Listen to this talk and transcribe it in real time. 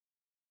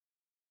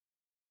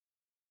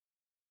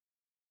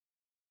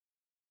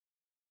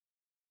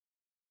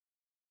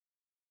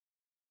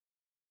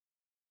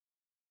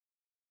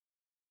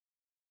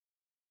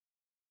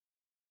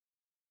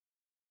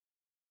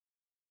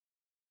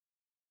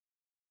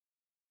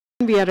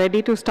We are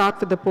ready to start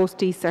with the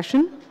post-tea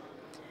session.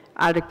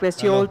 I'll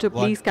request you all to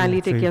please kindly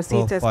take your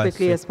seats as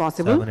quickly as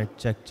possible. 7 8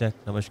 check check.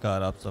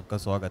 नमस्कार, आप सबका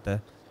स्वागत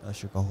है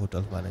Ashoka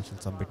hotel financial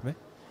summit में.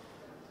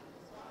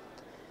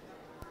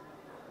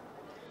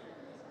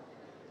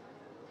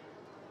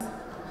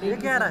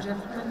 Ladies and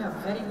gentlemen, a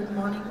very good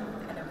morning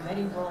and a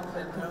very warm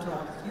welcome to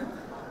all of you.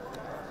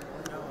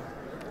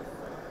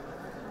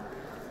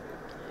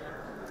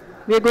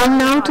 We are going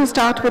now to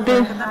start with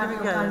the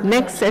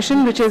next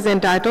session, which is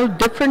entitled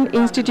Different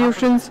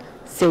Institutions,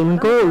 Same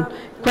Goal,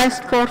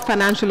 Quest for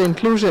Financial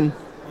Inclusion.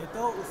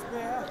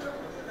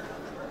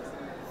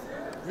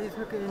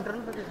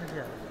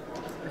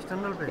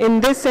 In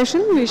this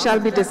session, we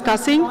shall be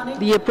discussing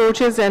the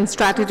approaches and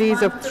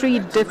strategies of three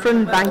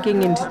different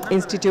banking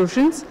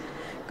institutions: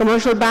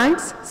 commercial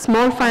banks,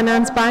 small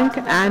finance bank,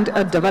 and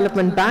a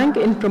development bank,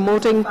 in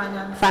promoting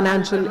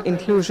financial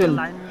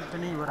inclusion.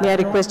 May I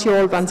request you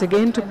all once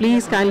again to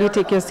please kindly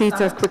take your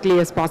seats as quickly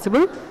as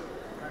possible.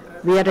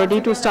 We are ready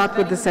to start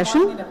with the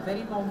session. A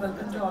very warm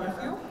welcome to all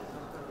of you.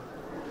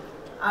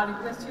 I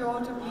request you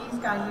all to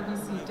please kindly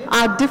be seated.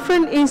 Are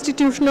different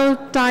institutional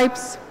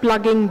types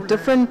plugging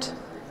different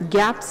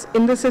gaps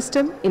in the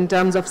system in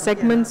terms of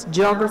segments,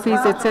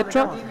 geographies,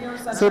 etc.,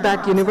 so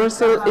that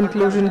universal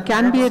inclusion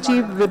can be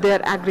achieved with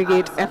their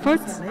aggregate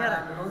efforts?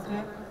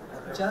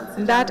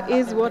 That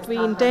is what we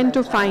intend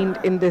to find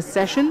in this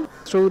session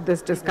through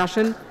this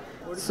discussion.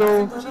 So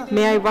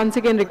may I once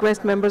again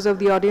request members of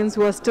the audience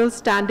who are still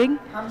standing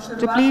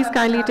to please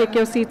kindly take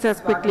your seats as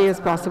quickly as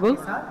possible.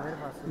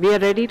 We are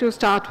ready to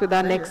start with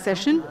our next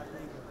session.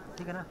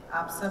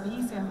 आप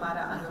सभी से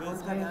हमारा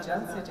अनुरोध है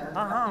जल्द से जल्द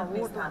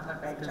अपने स्थान पर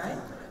बैठ जाएं.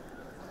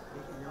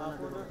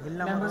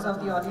 Members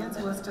of the audience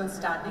who are still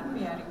standing,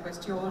 may I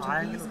request you all to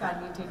please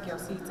kindly take your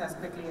seats as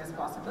quickly as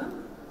possible.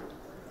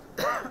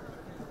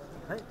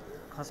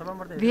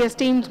 The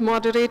esteemed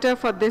moderator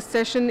for this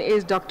session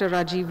is Dr.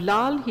 Rajiv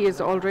Lal. He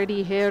is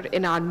already here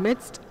in our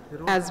midst,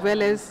 as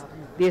well as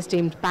the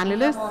esteemed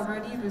panelists.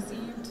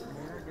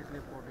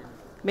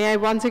 May I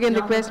once again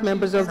request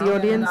members of the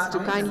audience to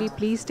kindly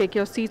please take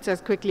your seats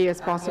as quickly as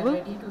possible. We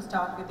are ready to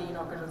start with the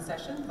inaugural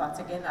session. Once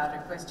again, I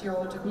request you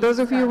all to please. Those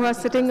of you who are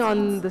sitting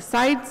on the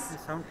sides,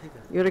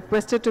 you're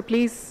requested to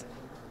please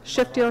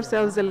shift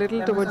yourselves a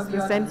little towards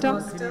the center.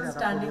 Still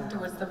standing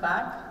towards the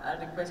back, I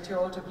request you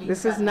all to please.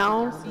 This is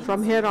now,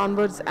 from here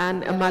onwards,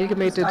 an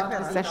amalgamated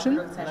session.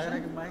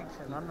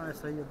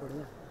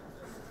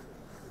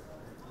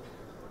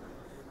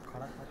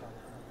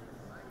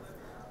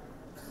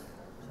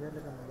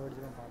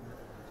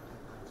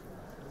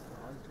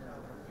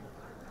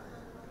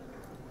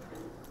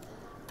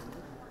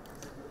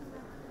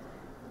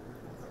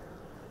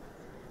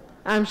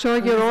 I'm sure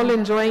you're all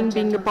enjoying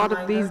being a part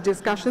of these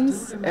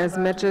discussions as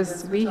much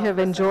as we have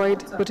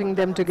enjoyed putting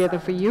them together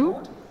for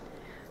you.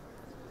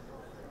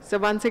 So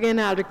once again,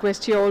 I'll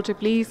request you all to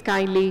please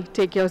kindly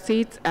take your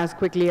seats as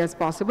quickly as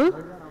possible.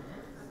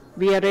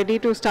 We are ready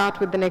to start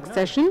with the next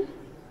session.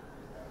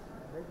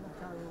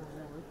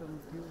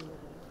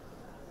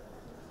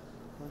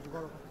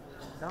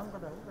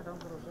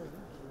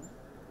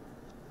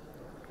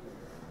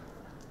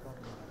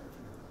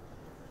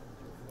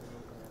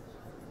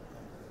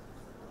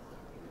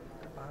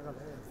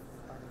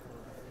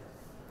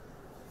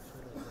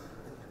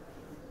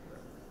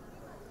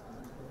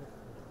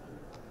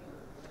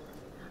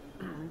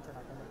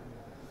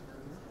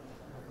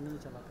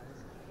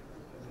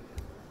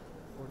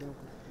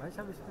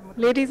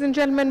 Ladies and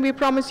gentlemen, we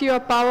promise you a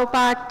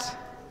power-packed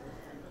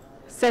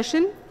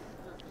session.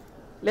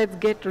 Let's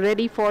get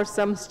ready for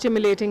some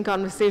stimulating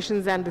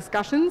conversations and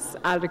discussions.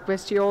 I'll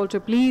request you all to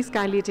please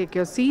kindly take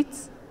your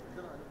seats.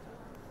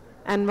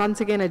 And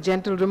once again, a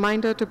gentle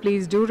reminder to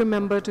please do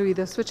remember to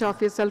either switch off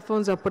your cell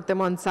phones or put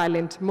them on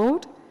silent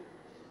mode.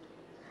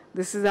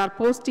 This is our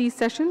post-tea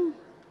session.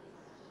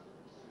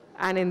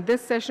 And in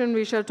this session,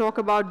 we shall talk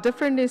about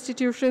different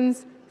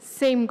institutions,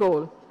 same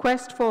goal,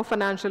 quest for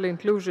financial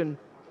inclusion.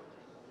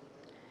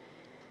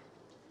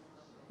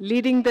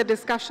 Leading the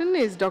discussion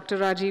is Dr.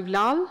 Rajiv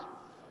Lal.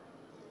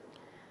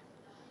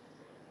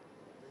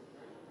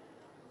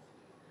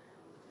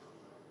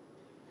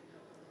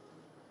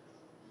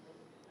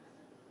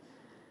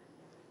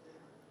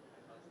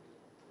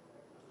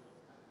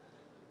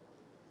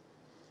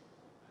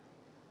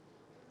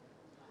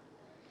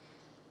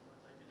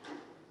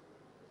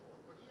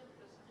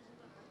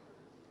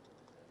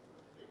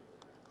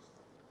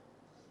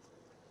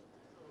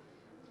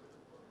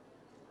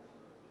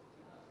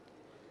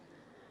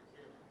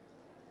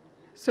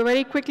 So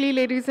very quickly,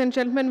 ladies and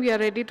gentlemen, we are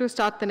ready to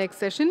start the next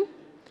session.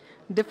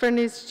 Different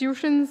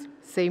institutions,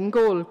 same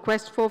goal,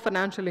 quest for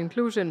financial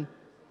inclusion.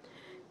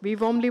 We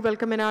warmly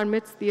welcome in our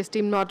midst the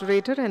esteemed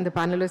moderator and the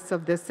panelists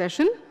of this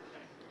session.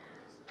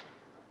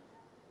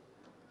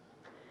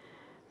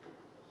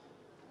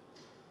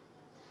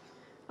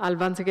 I'll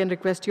once again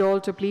request you all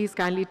to please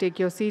kindly take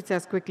your seats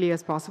as quickly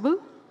as possible.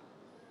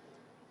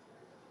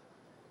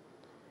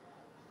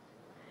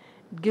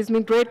 It gives me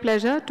great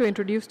pleasure to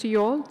introduce to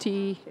you all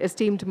the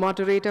esteemed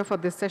moderator for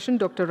this session,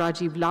 Dr.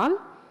 Rajiv Lal.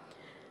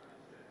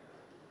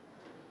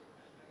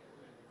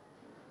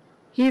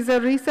 He is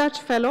a research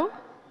fellow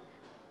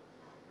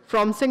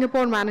from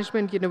Singapore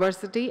Management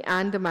University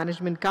and the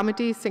Management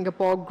Committee,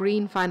 Singapore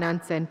Green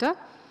Finance Center,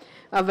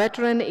 a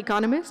veteran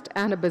economist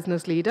and a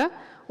business leader.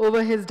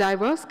 Over his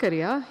diverse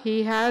career,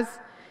 he has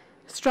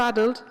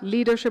straddled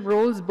leadership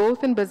roles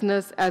both in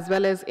business as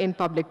well as in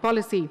public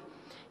policy.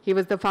 He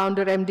was the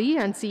founder, MD,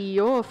 and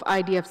CEO of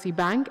IDFC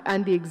Bank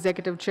and the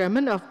executive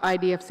chairman of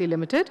IDFC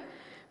Limited.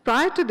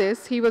 Prior to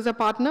this, he was a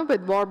partner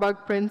with Warburg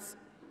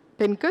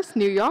Pincus,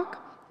 New York,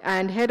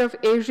 and head of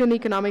Asian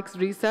Economics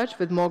Research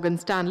with Morgan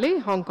Stanley,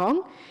 Hong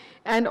Kong,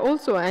 and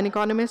also an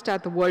economist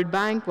at the World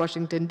Bank,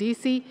 Washington,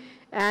 D.C.,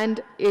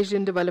 and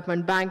Asian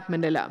Development Bank,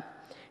 Manila.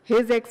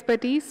 His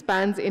expertise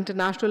spans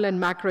international and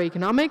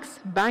macroeconomics,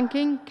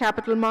 banking,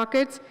 capital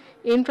markets,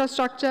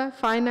 infrastructure,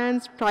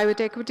 finance, private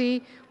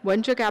equity,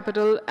 venture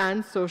capital,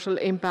 and social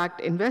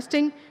impact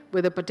investing,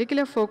 with a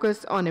particular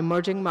focus on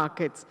emerging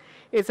markets.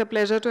 It's a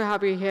pleasure to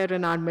have you here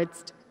in our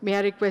midst. May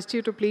I request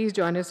you to please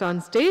join us on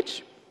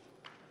stage?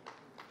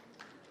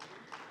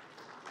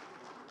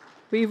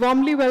 We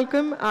warmly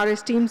welcome our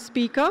esteemed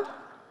speaker,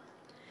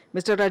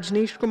 Mr.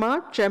 Rajneesh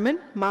Kumar, Chairman,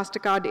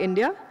 MasterCard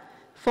India,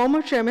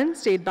 former Chairman,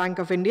 State Bank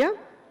of India.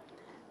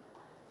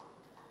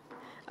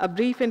 A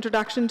brief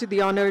introduction to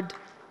the honored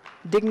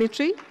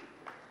dignitary.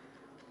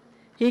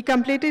 He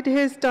completed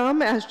his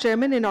term as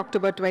Chairman in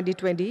October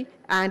 2020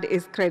 and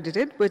is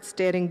credited with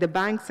steering the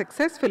bank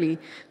successfully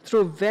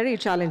through very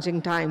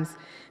challenging times.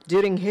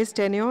 During his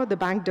tenure, the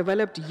bank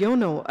developed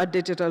YONO, a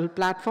digital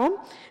platform,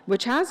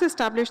 which has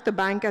established the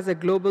bank as a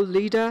global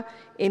leader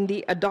in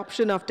the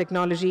adoption of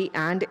technology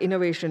and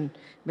innovation.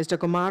 Mr.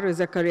 Kumar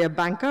is a career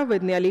banker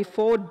with nearly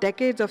 4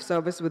 decades of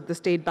service with the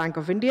State Bank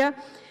of India,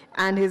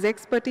 and his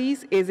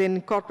expertise is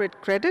in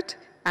corporate credit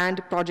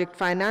and project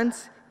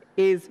finance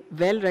is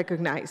well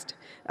recognized.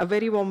 A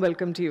very warm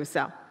welcome to you,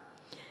 sir.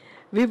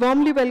 We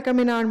warmly welcome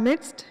in our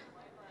midst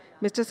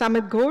Mr.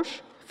 Samit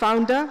Ghosh,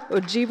 founder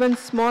of Ujjivan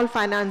Small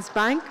Finance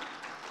Bank.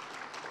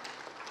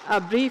 A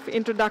brief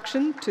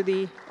introduction to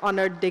the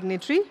honored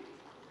dignitary.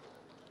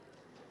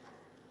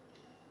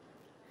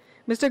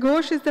 Mr.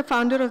 Ghosh is the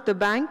founder of the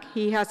bank.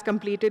 He has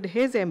completed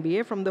his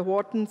MBA from the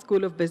Wharton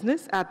School of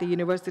Business at the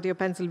University of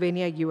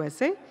Pennsylvania,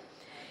 USA.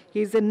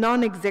 He is the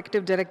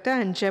non-executive director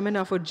and chairman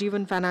of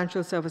Ujjivan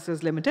Financial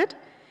Services Limited.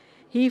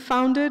 He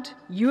founded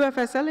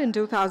UFSL in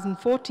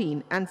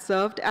 2014 and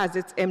served as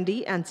its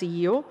MD and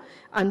CEO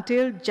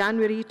until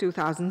January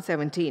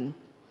 2017.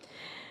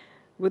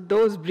 With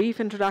those brief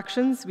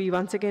introductions, we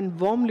once again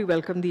warmly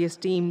welcome the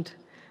esteemed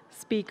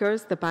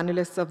speakers, the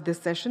panelists of this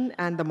session,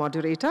 and the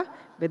moderator.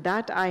 With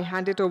that, I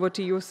hand it over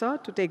to you, sir,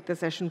 to take the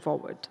session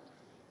forward.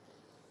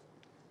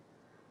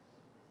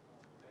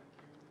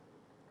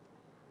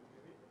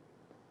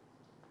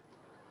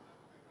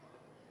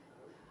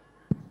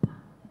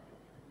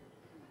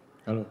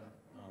 Hello.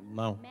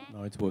 Now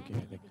it's working,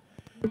 I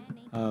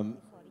think.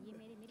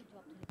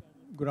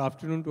 Good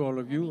afternoon to all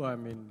of you. I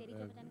mean,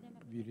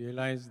 we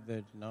realize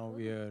that now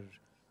we are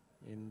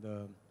in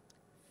the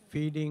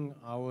fading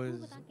hours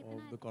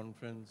of the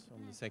conference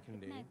on the second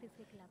day.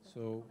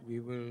 So we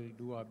will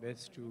do our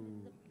best to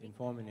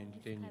inform and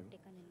entertain you.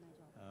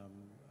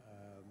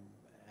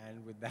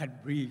 And with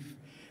that brief,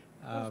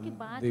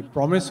 the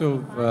promise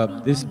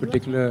of this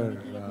particular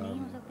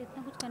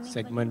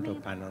segment or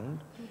panel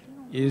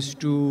is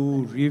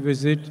to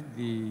revisit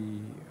the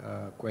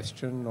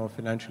question of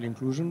financial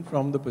inclusion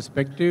from the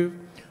perspective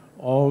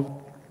of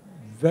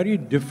very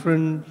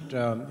different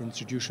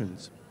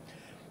institutions.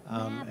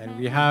 And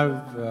we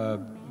have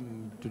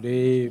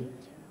today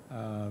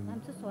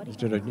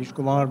Mr. Rajneesh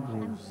Kumar,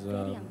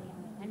 who's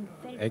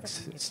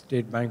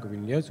ex-State Bank of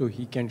India, so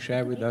he can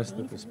share with us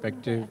the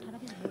perspective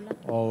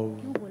of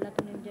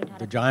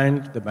the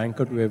giant, the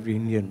banker to every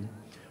Indian,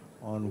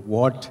 on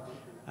what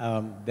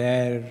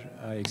their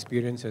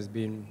experience has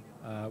been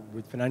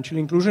with financial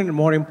inclusion, and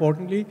more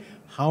importantly,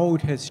 how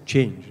it has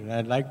changed. And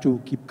I'd like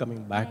to keep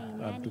coming back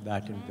to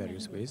that in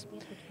various ways.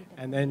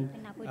 And then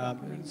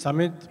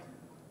Samit,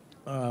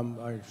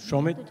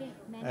 Shomit,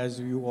 as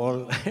you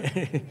all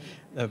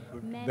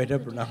better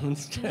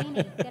pronounced,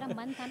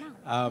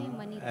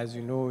 as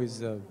you know,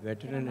 is a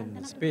veteran in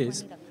the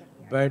space,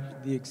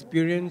 but the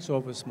experience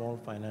of a small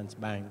finance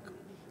bank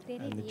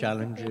and the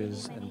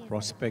challenges and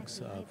prospects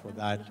for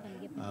that,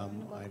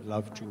 I'd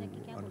love to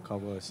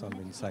uncover some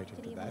insight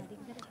into that.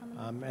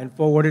 And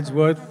for what it's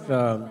worth,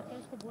 as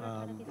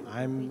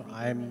I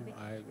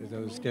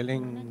was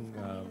telling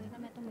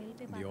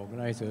the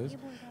organizers,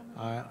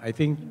 I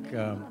think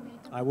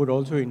I would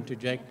also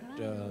interject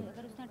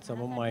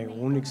some of my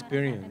own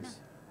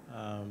experience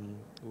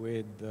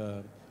with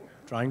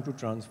trying to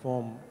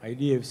transform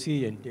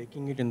IDFC and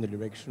taking it in the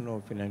direction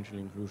of financial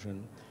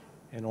inclusion,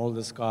 and all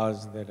the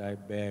scars that I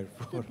bear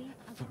for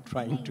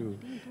trying to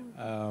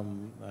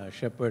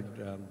shepherd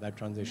that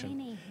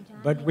transition.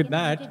 But with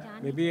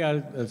that, maybe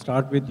I'll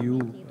start with you,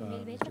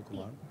 Mr.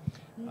 Kumar.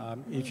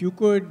 If you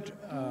could,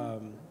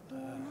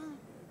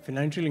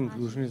 financial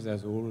inclusion is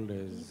as old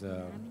as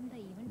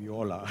we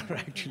all are,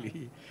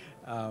 actually,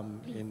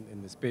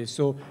 in the space.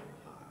 So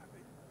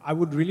I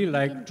would really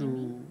like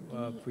to,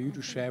 for you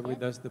to share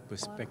with us the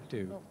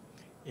perspective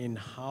in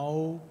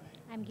how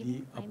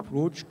the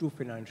approach to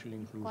financial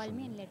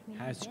inclusion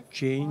has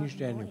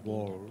changed and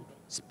evolved,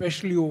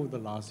 especially over the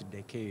last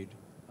decade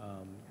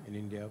in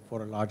India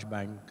for a large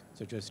bank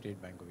such as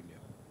State Bank of India.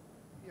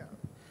 Yeah.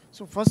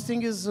 So first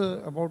thing is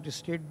about the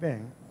State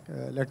Bank.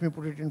 Let me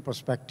put it in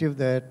perspective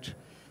that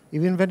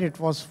even when it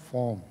was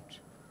formed,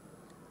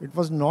 it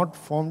was not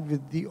formed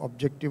with the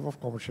objective of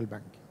commercial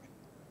banking.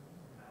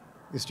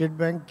 The State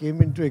Bank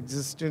came into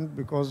existence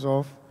because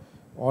of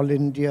All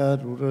India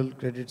Rural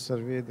Credit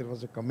Survey. There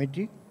was a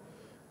committee,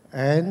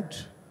 and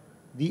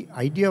the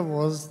idea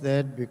was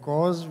that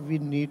because we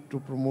need to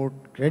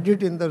promote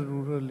credit in the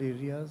rural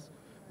areas,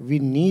 we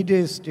need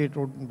a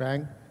state-owned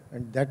bank,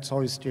 and that's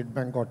how State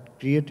Bank got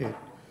created.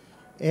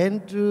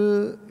 And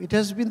it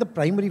has been the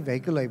primary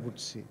vehicle, I would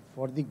say,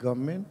 for the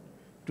government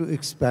to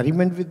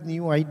experiment with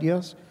new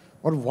ideas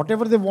or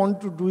whatever they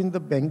want to do in the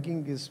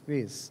banking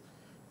space.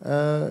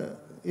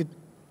 It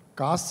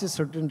casts a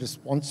certain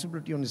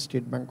responsibility on the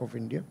State Bank of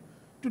India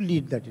to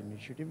lead that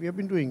initiative. We have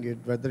been doing it,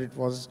 whether it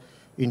was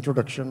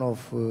introduction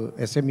of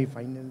SME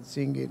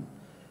financing in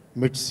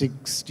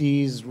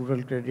mid-60s,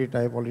 rural credit,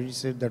 I have already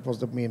said that was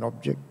the main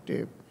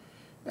objective,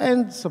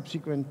 and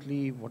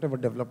subsequently whatever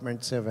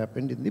developments have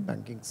happened in the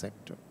banking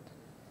sector.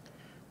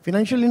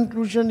 Financial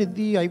inclusion in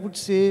the, I would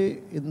say,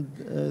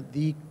 in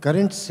the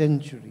current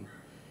century,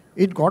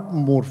 it got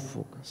more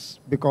focus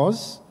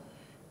because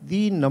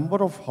the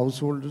number of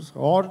householders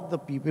or the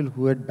people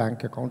who had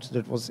bank accounts,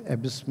 that was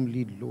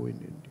abysmally low in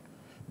India,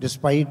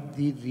 despite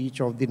the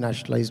reach of the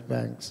nationalized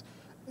banks.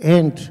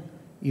 And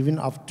even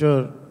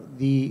after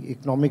the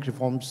economic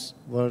reforms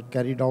were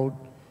carried out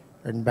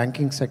and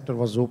banking sector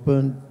was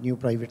opened, new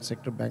private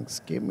sector banks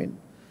came in.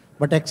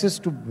 But access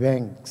to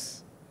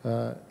banks,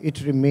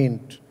 it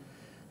remained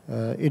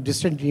a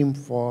distant dream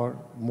for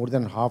more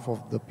than half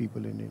of the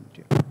people in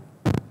India.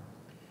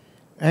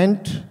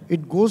 And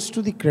it goes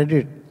to the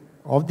credit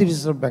of the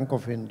Reserve Bank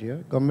of India,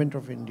 Government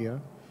of India,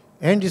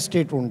 and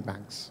state-owned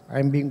banks. I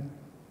am being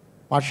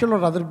partial or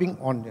rather being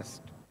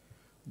honest,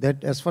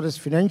 that as far as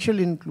financial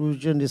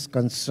inclusion is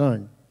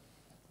concerned,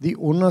 the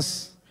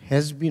onus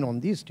has been on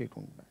the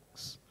state-owned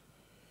banks.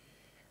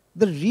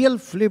 The real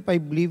flip, I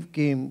believe,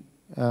 came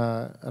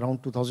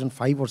around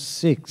 2005 or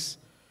 6,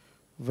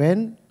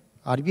 when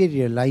RBI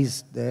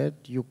realized that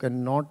you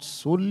cannot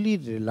solely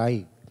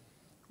rely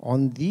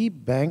on the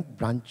bank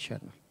branch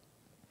channel.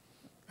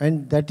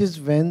 And that is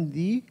when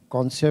the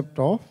concept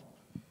of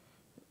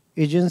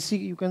agency,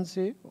 you can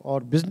say, or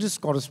business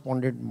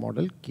correspondent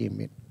model came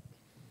in.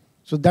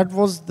 So that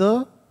was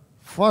the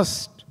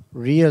first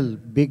real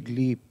big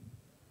leap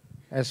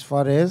as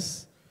far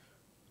as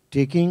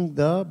taking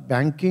the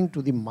banking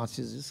to the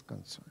masses is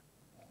concerned.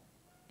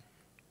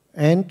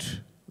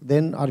 And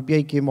then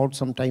RBI came out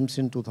sometimes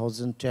in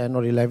 2010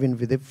 or 11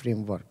 with a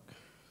framework,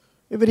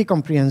 a very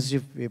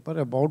comprehensive paper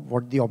about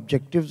what the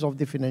objectives of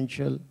the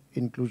financial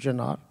inclusion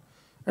are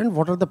and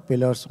what are the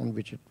pillars on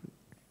which it will.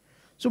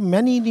 So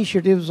many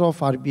initiatives of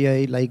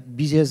RBI, like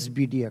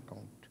BSBD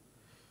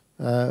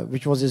account,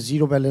 which was a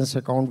zero balance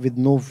account with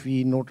no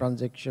fee, no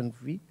transaction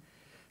fee.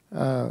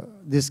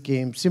 This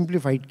came,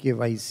 simplified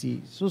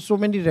KYC. So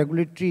many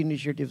regulatory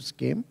initiatives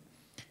came.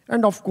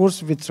 And of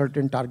course, with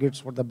certain targets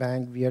for the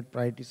bank, we had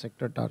priority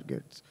sector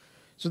targets.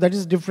 So that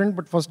is different,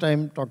 but first I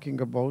am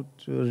talking about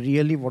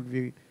really what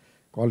we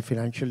call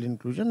financial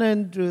inclusion,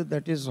 and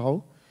that is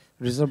how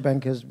Reserve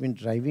Bank has been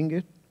driving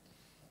it.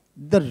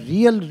 The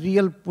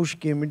real push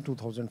came in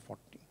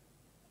 2014.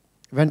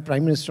 When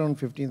Prime Minister on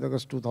 15th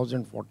August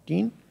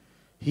 2014,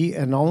 he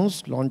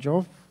announced launch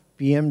of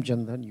PM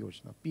Jan Dhan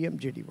Yojana,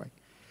 PMJDY.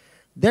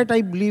 That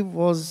I believe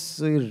was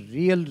a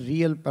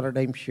real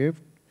paradigm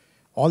shift.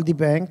 All the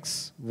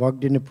banks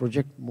worked in a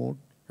project mode,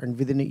 and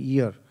within a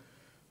year,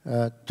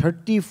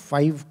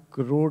 35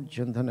 crore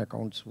Jan Dhan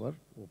accounts were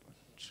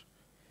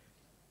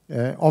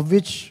opened. Of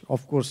which,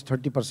 of course,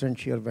 30%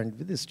 share went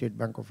with the State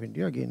Bank of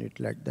India. Again, it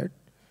led that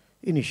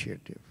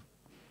initiative.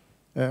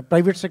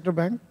 Private sector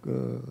bank,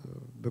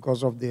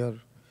 because of their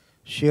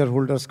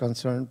shareholders'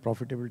 concern,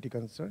 profitability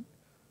concern,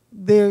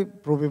 they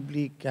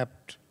probably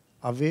kept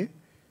away,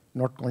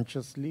 not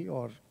consciously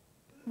or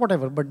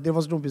whatever, but there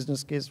was no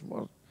business case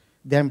for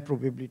them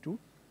probably to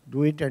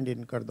do it and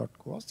incur that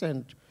cost.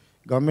 And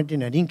government,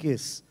 in any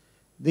case,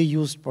 they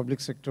used public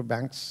sector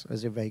banks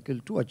as a vehicle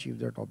to achieve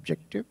that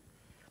objective.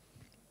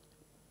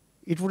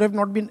 It would have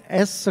not been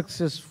as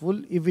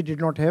successful if we did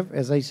not have,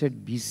 as I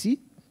said, BC,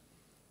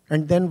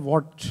 and then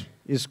what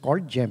is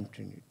called GEM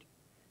Trinity.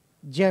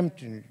 GEM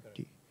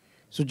Trinity.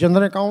 So Jan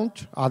Dhan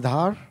account,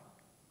 Aadhaar,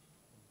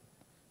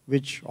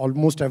 which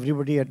almost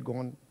everybody had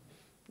gone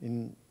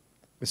in,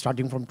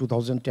 starting from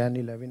 2010,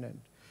 11, and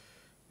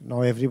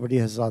now everybody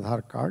has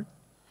Aadhaar card,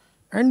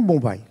 and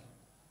mobile.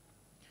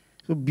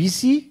 So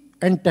BC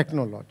and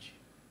technology.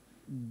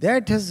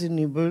 That has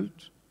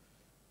enabled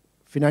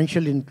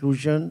financial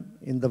inclusion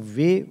in the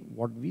way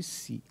what we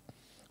see.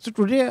 So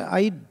today,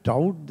 I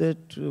doubt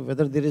that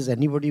whether there is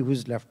anybody who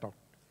is left out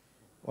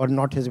or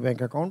not has a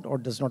bank account or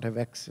does not have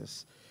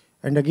access.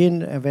 And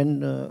again,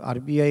 when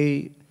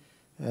RBI,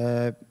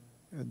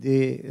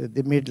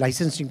 they made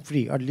licensing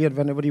free. Earlier,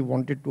 whenever you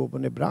wanted to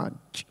open a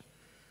branch,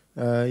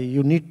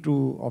 you need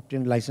to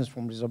obtain license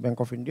from Reserve Bank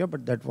of India,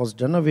 but that was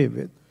done away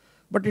with.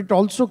 But it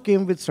also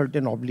came with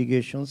certain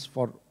obligations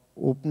for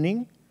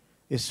opening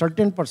a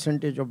certain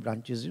percentage of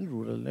branches in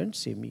rural and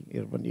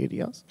semi-urban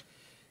areas.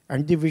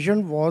 And the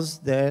vision was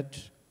that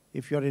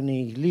if you're in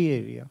a hilly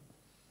area,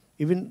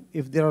 even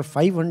if there are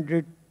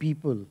 500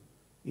 people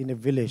in a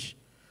village,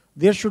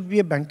 there should be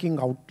a banking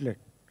outlet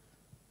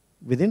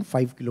within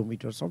 5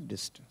 kilometers of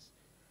distance.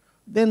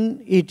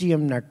 Then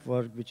ATM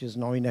network, which is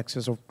now in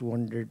excess of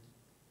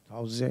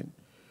 200,000.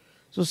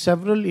 So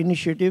several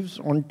initiatives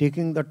on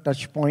taking the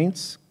touch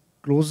points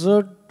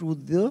closer to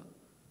the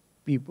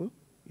people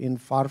in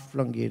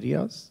far-flung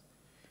areas,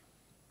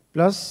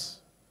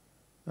 plus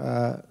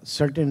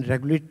certain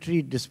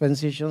regulatory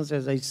dispensations,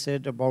 as I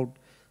said, about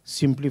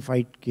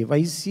simplified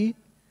KYC,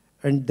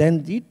 and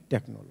then the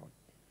technology.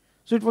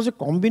 So it was a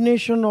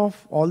combination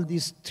of all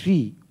these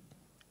three.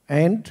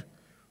 And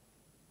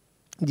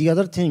the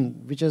other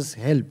thing which has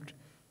helped,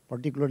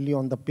 particularly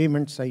on the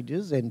payment side,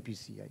 is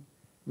NPCI,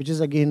 which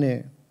is again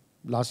a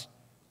last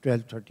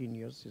 12, 13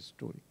 years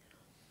story.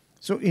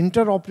 So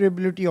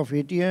interoperability of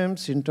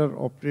ATMs,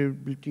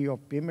 interoperability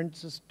of payment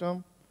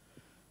system,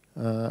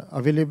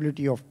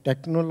 availability of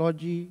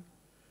technology,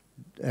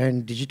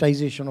 and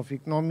digitization of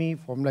economy,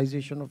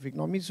 formalization of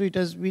economy. So it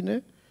has been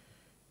a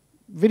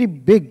very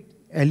big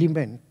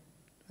element,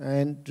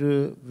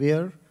 and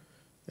where,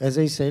 as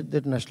I said,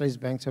 that nationalized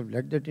banks have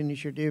led that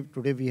initiative.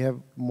 Today we have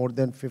more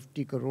than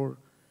 50 crore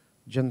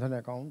Jan Dhan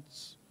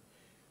accounts,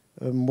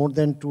 more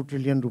than 2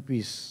 trillion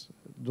rupees,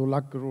 2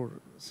 lakh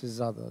crore se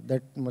zyada,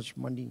 that much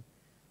money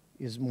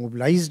is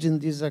mobilized in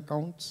these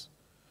accounts,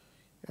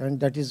 and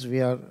that is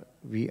where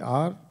we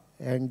are.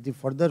 And the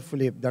further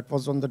flip, that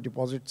was on the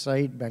deposit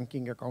side,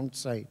 banking account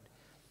side.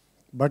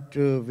 But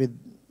with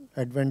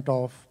advent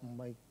of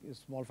my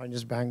small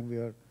finance bank,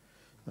 where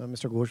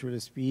Mr. Ghosh will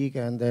speak,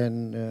 and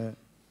then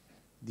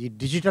the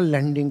digital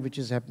lending, which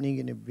is happening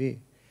in a way.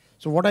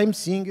 So what I'm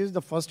seeing is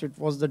the first, it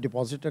was the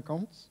deposit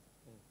accounts,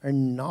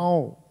 and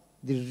now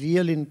the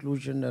real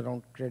inclusion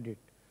around credit,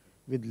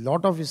 with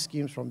lot of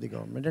schemes from the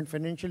government. And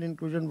financial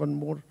inclusion, one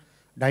more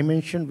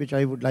dimension which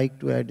I would like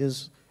to add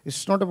is,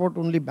 it's not about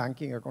only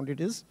banking account, it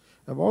is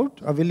about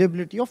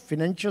availability of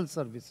financial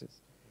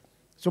services.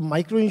 So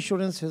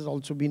microinsurance has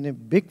also been a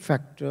big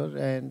factor,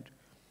 and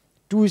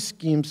two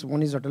schemes,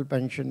 one is Atal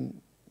Pension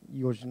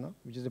Yojana,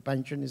 which is a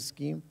pension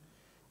scheme,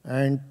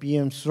 and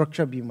PM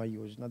Suraksha Bima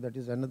Yojana, that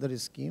is another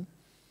scheme.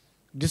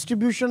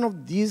 Distribution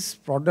of these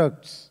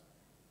products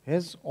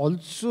has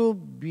also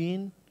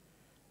been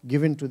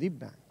given to the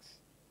banks.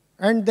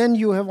 And then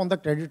you have on the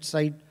credit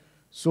side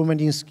so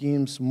many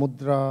schemes,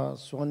 Mudra,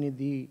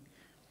 Swanidhi,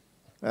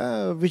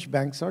 which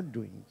banks are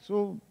doing.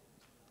 So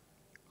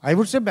I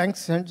would say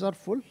banks' hands are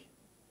full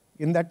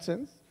in that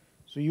sense.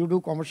 So you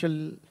do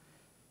commercial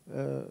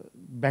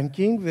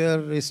banking, where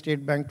a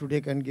state bank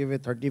today can give a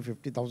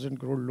 30-50,000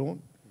 crore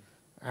loan.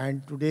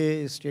 And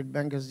today, State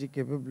Bank has the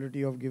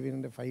capability of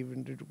giving the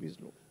 500 rupees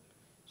loan.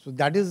 So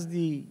that is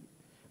the,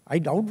 I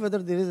doubt whether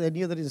there is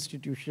any other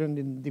institution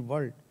in the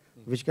world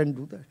which can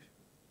do that.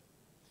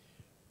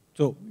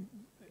 So,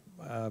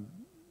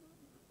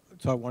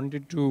 I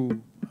wanted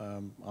to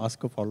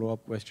ask a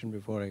follow-up question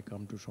before I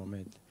come to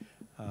Shomit.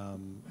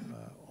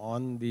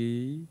 On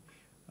the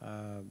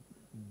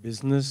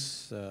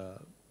business,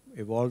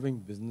 evolving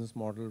business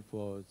model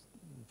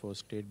for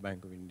State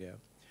Bank of India.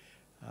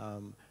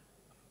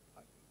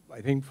 I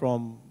think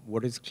from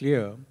what is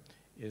clear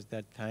is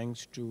that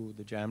thanks to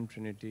the JAM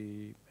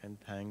Trinity and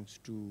thanks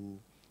to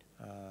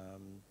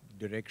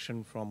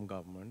direction from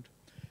government,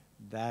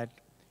 that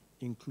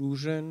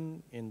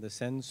inclusion in the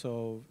sense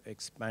of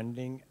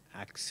expanding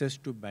access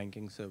to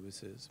banking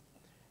services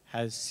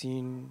has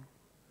seen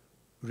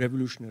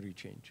revolutionary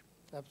change.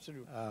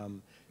 Absolutely.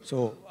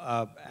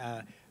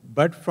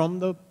 But from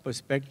the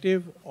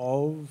perspective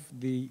of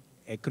the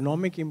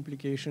economic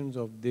implications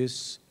of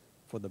this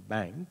for the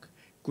bank,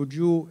 could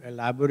you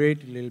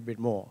elaborate a little bit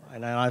more?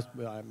 And I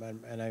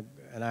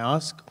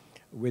ask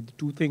with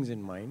two things in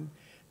mind,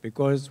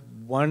 because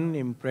one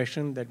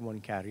impression that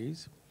one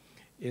carries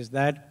is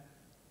that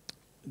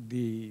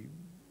the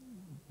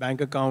bank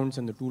accounts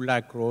and the 2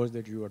 lakh crores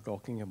that you are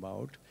talking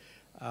about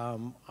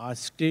are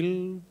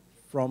still,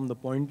 from the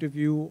point of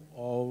view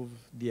of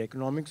the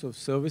economics of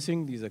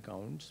servicing these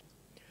accounts,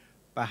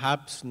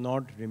 perhaps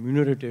not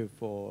remunerative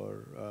for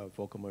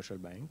commercial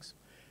banks,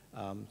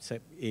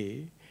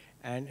 A.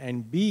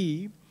 And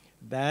B,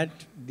 that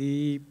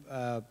the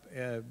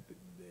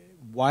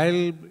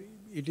while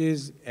it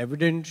is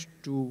evident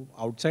to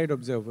outside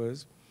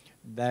observers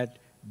that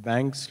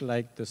banks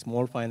like the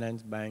small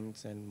finance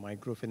banks and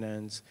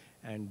microfinance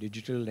and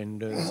digital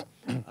lenders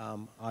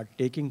are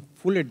taking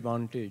full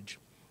advantage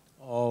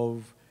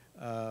of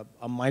a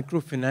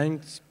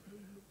microfinance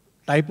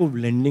type of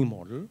lending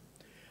model,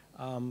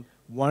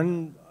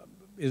 one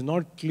is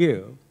not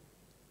clear,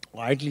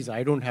 or at least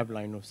I don't have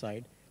line of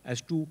sight, as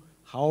to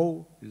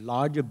how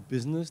large a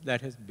business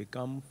that has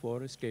become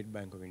for a State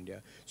Bank of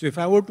India. So if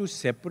I were to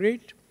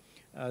separate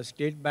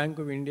State Bank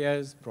of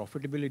India's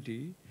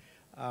profitability,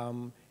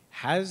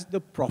 has the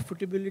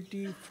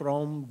profitability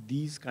from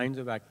these kinds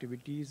of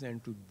activities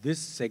and to this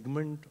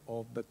segment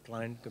of the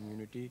client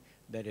community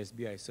that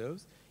SBI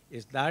serves,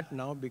 is that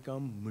now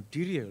become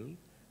material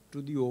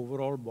to the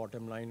overall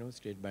bottom line of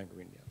State Bank of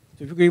India?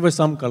 So if you could give us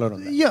some color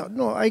on that. Yeah,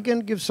 no, I can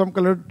give some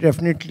color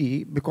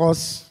definitely,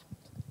 because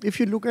if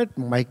you look at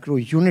micro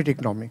unit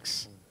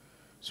economics,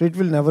 so it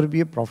will never be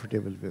a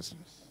profitable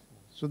business.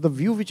 So the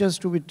view which has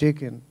to be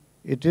taken,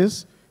 it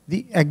is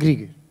the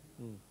aggregate.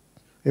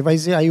 If I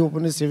say I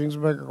open a savings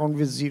bank account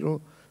with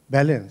zero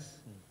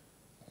balance,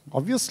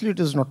 obviously it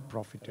is not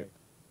profitable.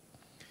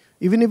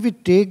 Even if we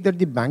take that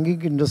the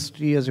banking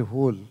industry as a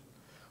whole,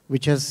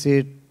 which has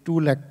say 2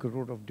 lakh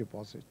crore of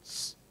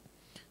deposits.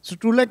 So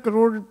 2 lakh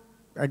crore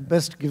at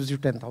best gives you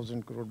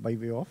 10,000 crore by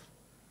way of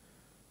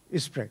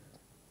spread.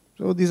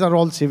 So these are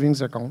all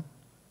savings account.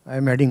 I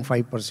am adding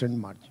 5%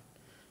 margin.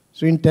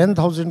 So in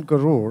 10,000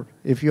 crore,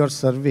 if you are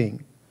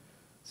serving,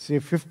 say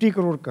 50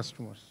 crore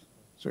customers,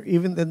 so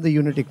even then the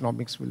unit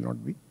economics will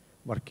not be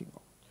working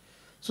out.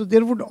 So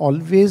there would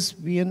always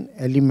be an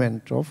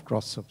element of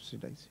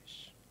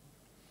cross-subsidization.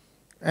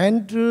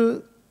 And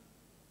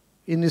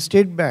in a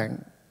state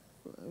bank,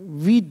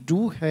 we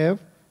do have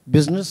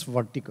business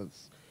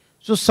verticals.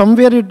 So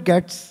somewhere it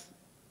gets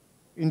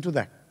into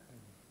that.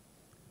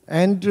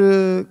 And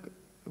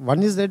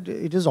one is that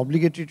it is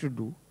obligatory to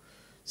do.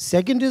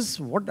 Second is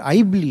what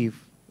I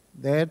believe,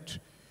 that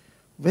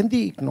when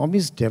the economy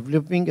is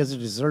developing as a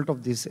result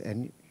of this,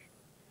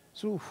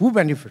 so who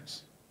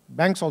benefits?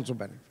 Banks also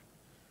benefit.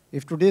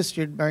 If today's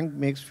State Bank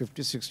makes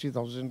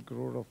 50-60,000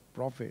 crore of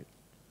profit,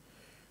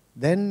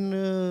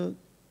 then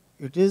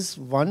it is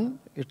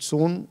its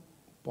own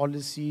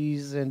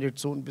policies and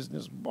its own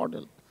business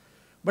model.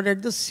 But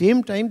at the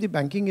same time, the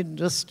banking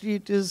industry,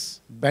 it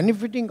is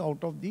benefiting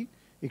out of the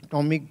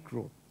economic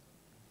growth.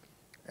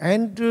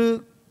 And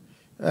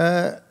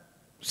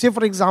say,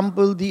 for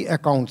example, the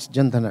accounts,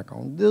 Jan Dhan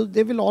account,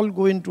 they will all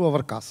go into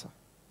our CASA.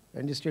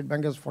 And the State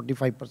Bank has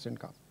 45%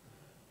 CASA.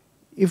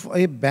 If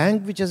a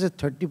bank which has a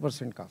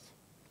 30% CASA,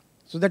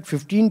 so that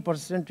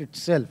 15%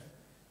 itself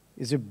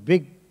is a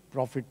big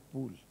profit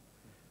pool.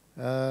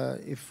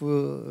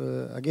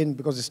 Again,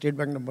 because the State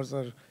Bank numbers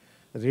are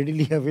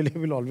readily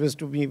available always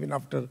to me even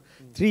after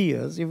 3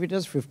 years, if it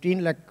has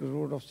 15 lakh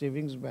crore of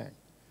savings bank,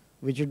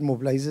 which it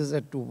mobilizes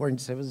at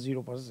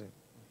 2.70%,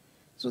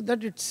 so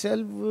that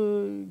itself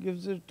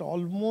gives it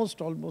almost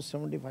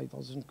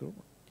 75,000 crore.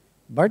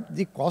 But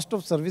the cost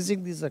of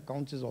servicing these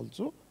accounts is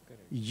also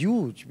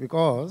huge,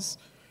 because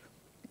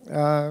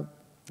the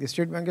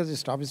State Bank has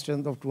established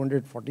strength of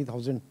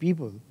 240,000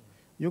 people.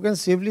 You can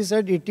safely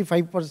say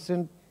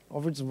 85%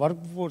 of its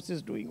workforce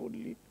is doing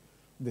only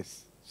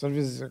this.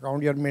 Services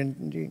account, you are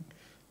maintaining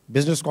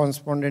business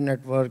correspondent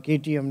network,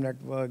 ATM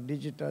network,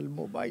 digital,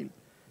 mobile.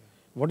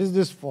 What is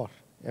this for?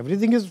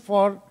 Everything is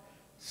for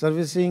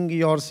servicing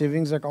your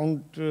savings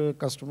account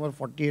customer,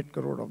 48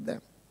 crore of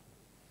them.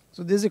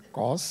 So there's a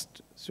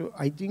cost. So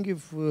I think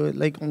if,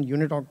 like on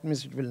unit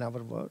economics, it will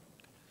never work.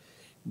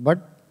 But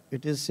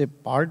it is a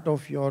part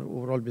of your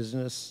overall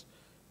business.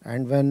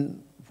 And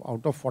when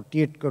out of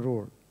 48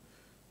 crore,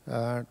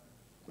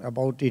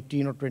 about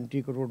 18 or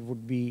 20 crore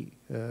would be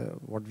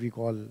what we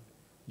call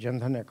Jan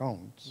Dhan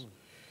accounts.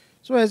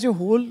 So as a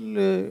whole,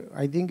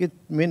 I think it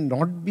may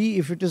not be,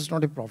 if it is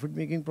not a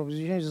profit-making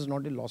proposition, it is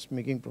not a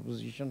loss-making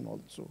proposition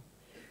also,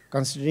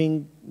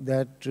 considering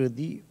that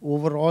the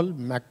overall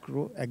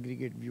macro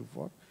aggregate view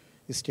for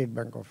the State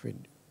Bank of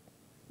India.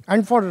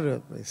 And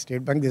for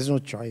State Bank, there is no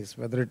choice,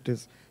 whether it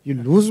is you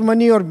lose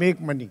money or make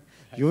money,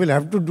 you will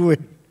have to do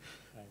it.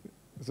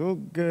 So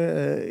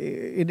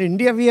in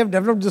India, we have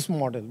developed this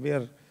model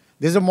where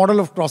there's a model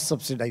of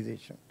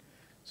cross-subsidization.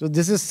 So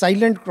this is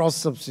silent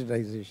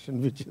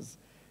cross-subsidization, which is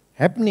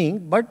happening.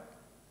 But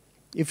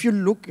if you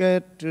look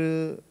at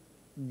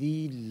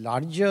the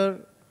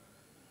larger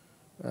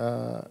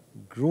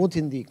growth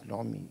in the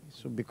economy,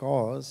 so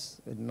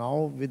because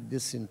now with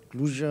this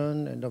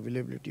inclusion and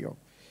availability of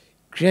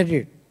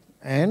credit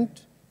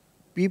and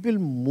people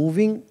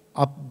moving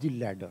up the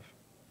ladder,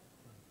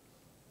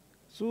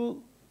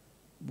 so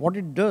what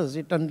it does,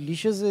 it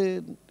unleashes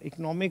an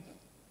economic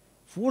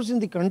force in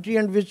the country,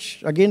 and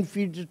which again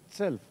feeds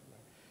itself.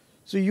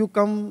 So you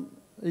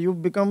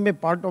become a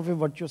part of a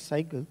virtuous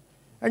cycle,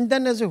 and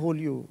then as a whole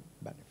you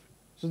benefit.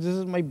 So this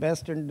is my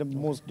best and the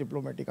most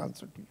diplomatic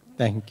answer to you.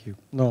 Thank you.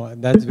 No,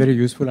 that's very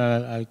useful.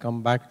 I'll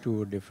come back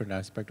to a different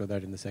aspect of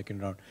that in the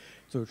second round.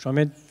 So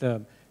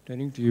Shamit,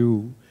 turning to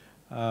you,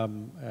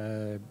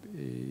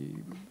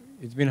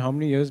 it's been how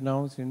many years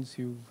now since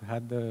you've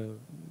had the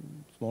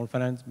small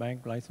finance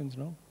bank license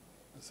now?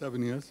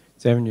 7 years.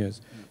 7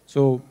 years.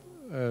 So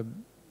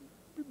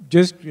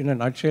just in a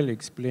nutshell,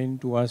 explain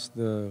to us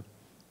the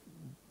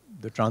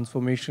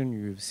transformation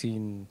you've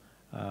seen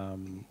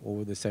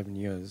over the 7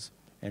 years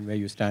and where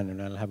you stand,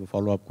 and I'll have a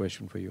follow-up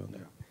question for you on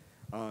that.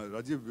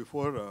 Rajiv,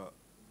 before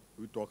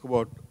we talk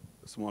about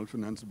small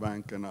finance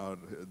bank and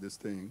this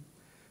thing,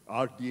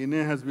 our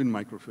DNA has been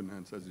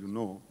microfinance, as you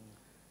know.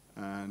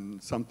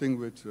 And something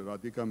which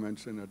Radhika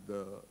mentioned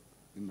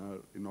in her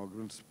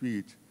inaugural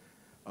speech,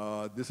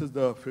 this is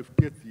the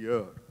 50th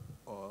year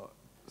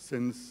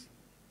since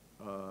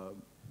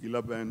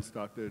Ilaben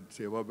started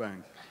Seva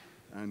Bank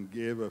and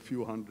gave a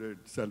few hundred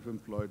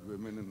self-employed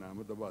women in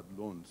Ahmedabad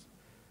loans,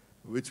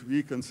 which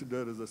we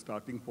consider as a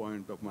starting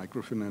point of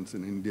microfinance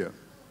in India.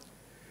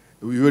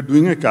 We were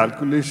doing a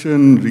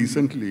calculation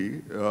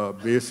recently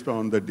based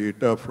on the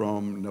data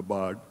from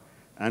NABARD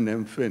and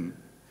MFIN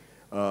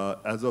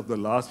as of the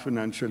last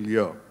financial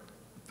year,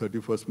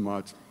 31st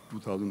March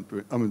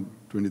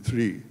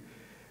 2023.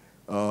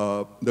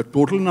 The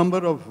total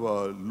number of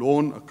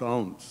loan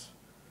accounts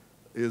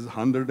is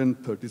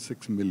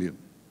 136 million.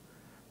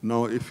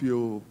 Now, if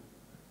you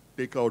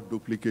take out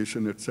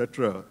duplication,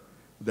 etc.,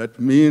 that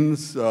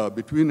means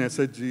between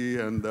SHG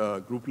and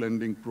group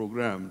lending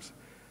programs,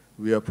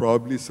 we are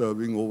probably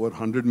serving over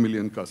 100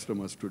 million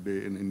customers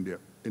today in India,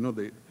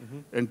 the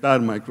entire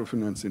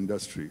microfinance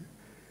industry.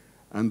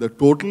 And the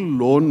total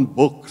loan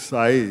book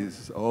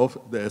size of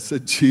the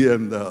SHG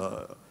and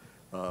the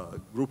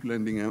group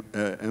lending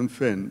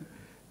MFIN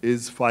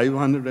is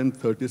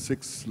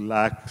 536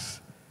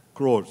 lakhs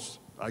crores.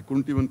 I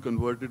couldn't even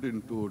convert it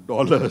into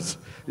dollars,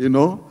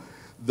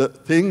 The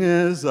thing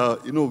is,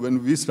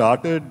 when we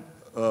started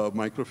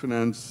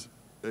microfinance,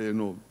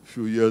 a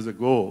few years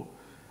ago,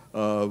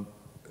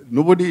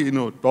 nobody,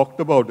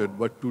 talked about it.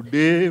 But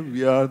today,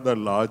 we are the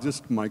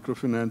largest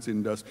microfinance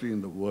industry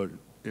in the world,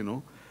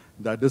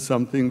 That is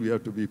something we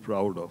have to be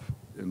proud of,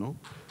 Yep.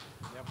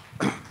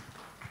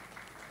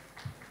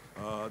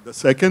 The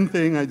second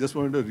thing I just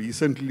wanted to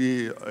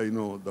recently,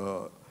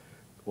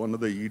 one of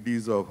the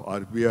EDs of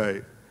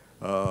RBI,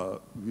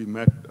 we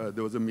met,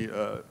 there was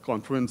a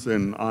conference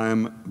in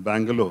IIM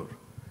Bangalore,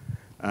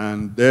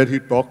 and there he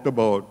talked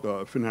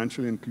about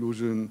financial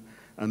inclusion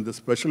and the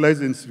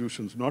specialized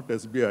institutions, not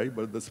SBI,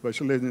 but the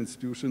specialized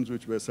institutions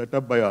which were set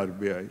up by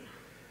RBI,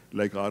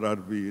 like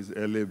RRBs,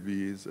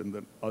 LABs, and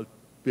then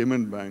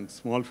payment banks,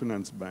 small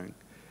finance bank.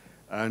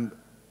 And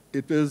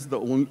it is the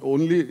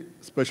only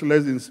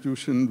specialized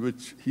institution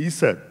which he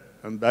said,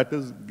 and that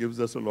gives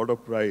us a lot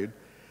of pride,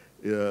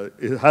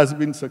 it has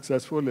been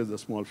successful as a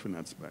small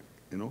finance bank,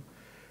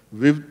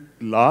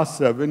 Last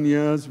 7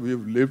 years,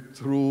 we've lived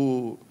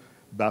through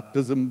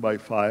baptism by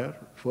fire,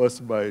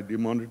 first by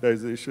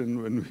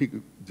demonetization when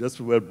we just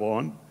were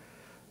born,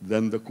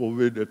 then the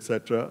COVID,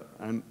 etc.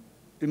 And,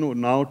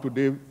 now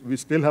today, we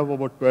still have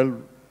about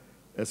 12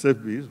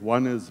 SFBs.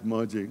 One is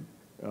merging.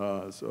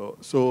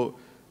 So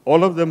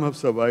all of them have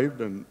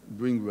survived and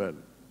doing well.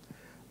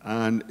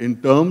 And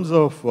in terms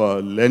of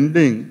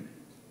lending,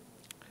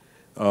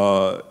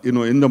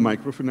 in the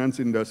microfinance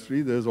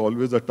industry, there's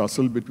always a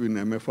tussle between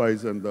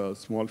MFIs and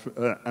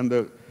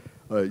the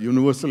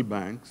universal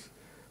banks.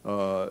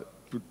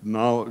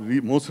 Now,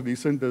 most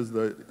recent is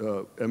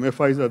the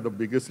MFIs are the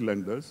biggest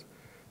lenders,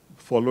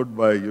 followed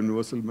by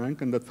universal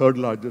bank, and the third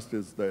largest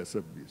is the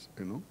SFBs.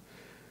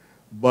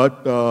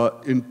 But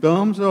in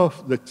terms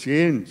of the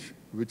change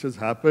which has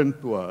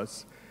happened to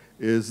us,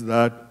 is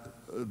that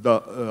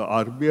the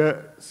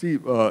RBI,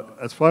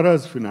 as far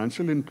as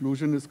financial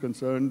inclusion is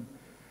concerned,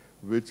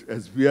 which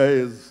SBI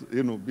has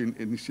been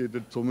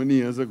initiated so many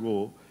years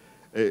ago,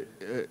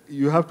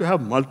 you have to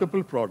have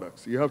multiple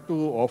products. You have to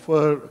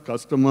offer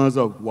customers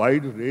a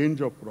wide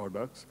range of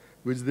products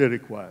which they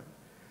require.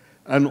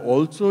 And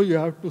also you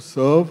have to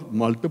serve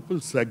multiple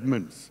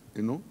segments.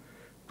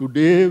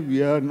 Today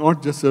we are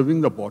not just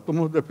serving the bottom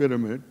of the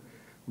pyramid,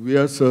 we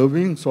are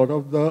serving sort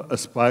of the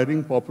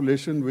aspiring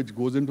population which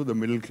goes into the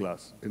middle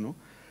class.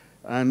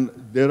 And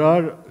there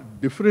are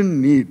different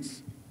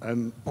needs.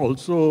 And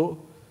also,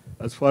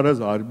 as far as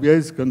RBI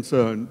is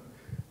concerned,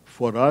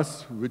 for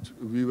us, which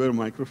we were a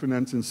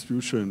microfinance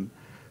institution,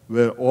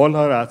 where all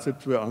our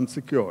assets were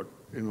unsecured,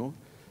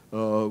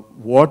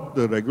 what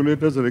the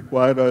regulators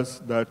require us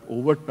that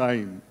over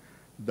time,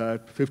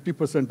 that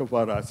 50% of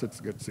our assets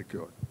get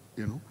secured,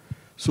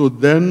 So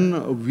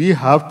then we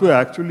have to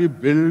actually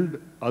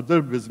build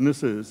other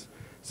businesses,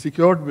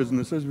 secured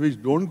businesses,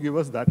 which don't give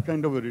us that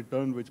kind of a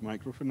return which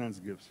microfinance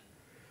gives,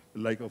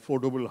 like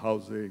affordable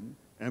housing,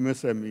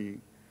 MSME,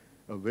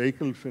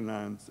 vehicle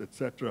finance,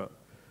 etc.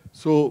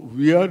 So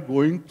we are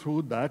going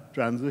through that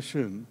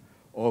transition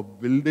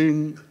of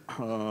building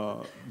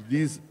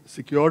these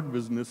secured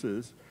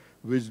businesses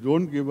which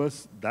don't give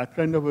us that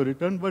kind of a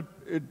return, but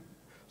it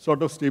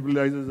sort of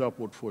stabilizes our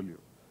portfolio.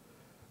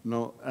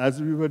 Now,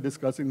 as we were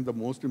discussing, the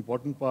most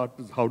important part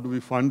is how do we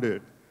fund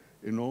it?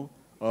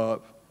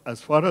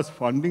 As far as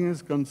funding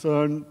is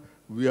concerned,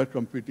 we are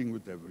competing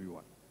with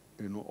everyone,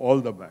 all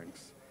the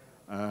banks.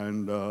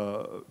 And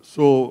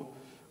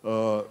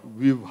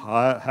we've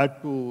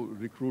had to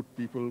recruit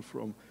people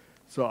from,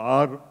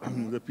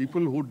 the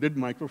people who did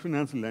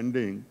microfinance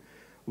lending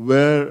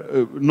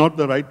were not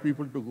the right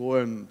people to go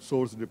and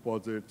source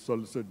deposits,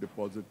 solicit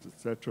deposits,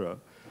 etc.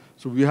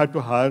 So we had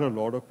to hire a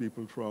lot of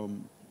people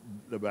from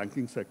the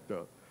banking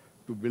sector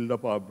to build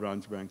up our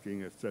branch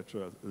banking,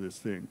 etc., this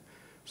thing.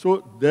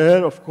 So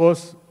there, of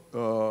course,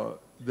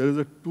 there's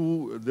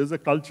a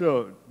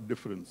culture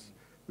difference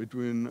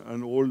between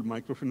an old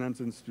microfinance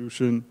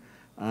institution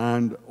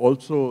and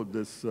also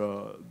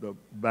the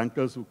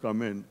bankers who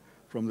come in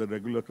from the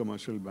regular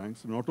commercial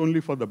banks, not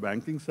only for the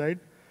banking side,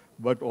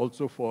 but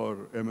also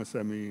for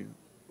MSME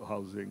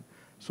housing.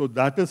 So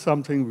that is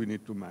something we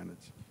need to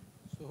manage.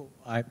 So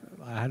I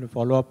had a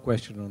follow-up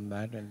question on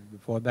that, and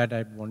before that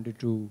I wanted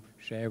to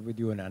share with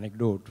you an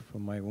anecdote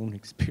from my own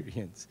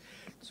experience.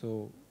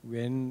 So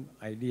when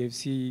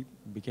IDFC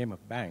became a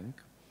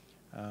bank,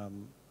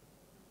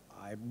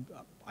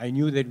 I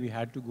knew that we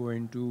had to go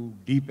into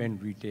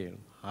deep-end retail,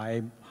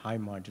 high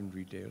margin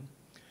retail.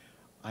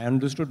 I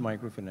understood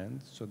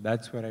microfinance, so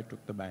that's where I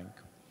took the bank.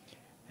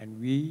 And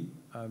we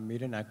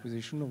made an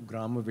acquisition of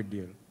Grama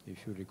Vidyal,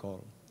 if you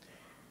recall.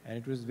 And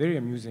it was very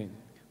amusing.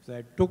 So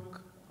I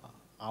took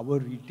our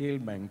retail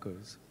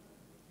bankers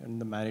and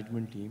the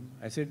management team.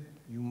 I said,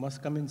 you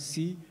must come and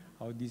see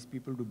how these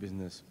people do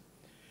business.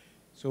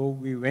 So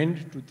we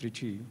went to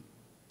Trichy,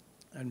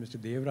 and Mr.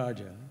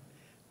 Devraja,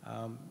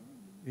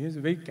 he is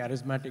a very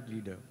charismatic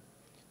leader.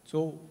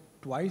 So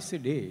twice a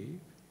day,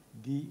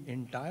 the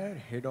entire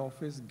head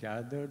office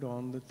gathered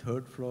on the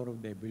 3rd floor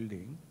of their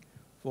building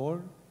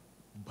for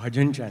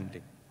bhajan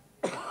chanting,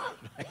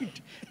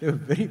 right? They were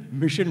very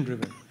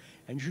mission-driven.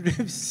 And you should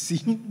have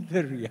seen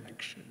the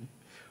reaction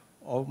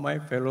of my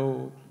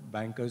fellow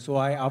bankers. So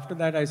after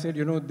that, I said,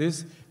 you know,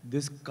 this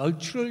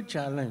cultural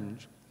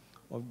challenge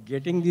of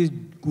getting these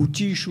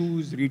Gucci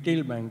shoes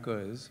retail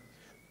bankers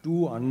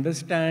to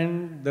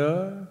understand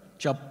the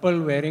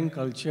chappal-wearing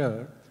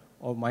culture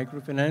of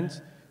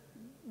microfinance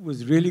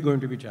was really going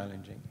to be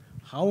challenging.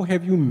 How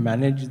have you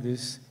managed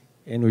this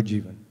in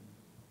Ujjivan?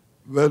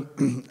 Well,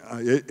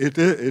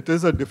 it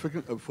is a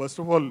difficult, first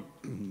of all,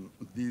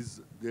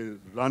 they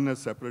run as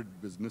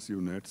separate business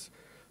units.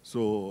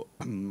 So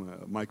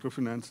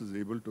microfinance is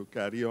able to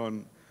carry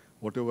on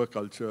whatever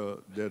culture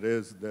there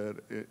is there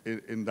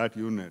in that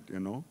unit, you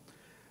know.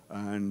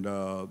 And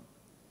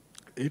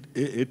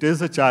it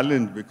is a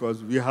challenge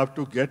because we have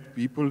to get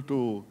people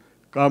to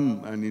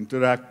come and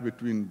interact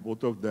between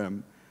both of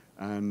them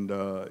and,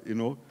 you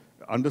know,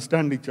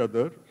 understand each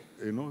other,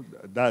 you know,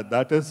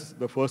 that is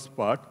the first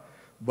part.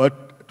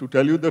 But to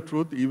tell you the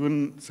truth,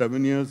 even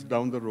 7 years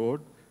down the road,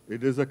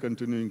 it is a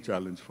continuing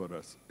challenge for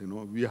us. You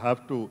know, we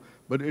have to,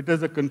 but it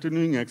is a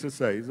continuing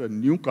exercise. A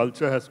new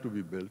culture has to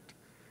be built,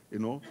 you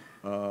know,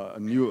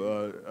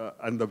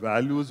 and the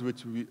values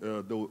which we,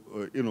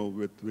 you know,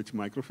 with which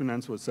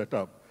microfinance was set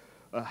up,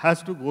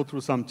 has to go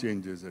through some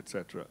changes,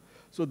 etc.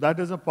 So that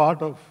is a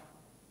part of,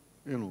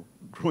 you know,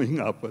 growing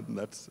up, and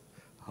that's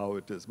how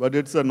it is. But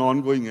it's an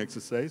ongoing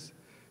exercise,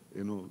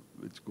 you know,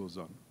 which goes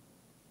on.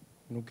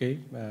 Okay,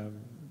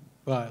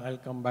 well, I'll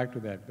come back to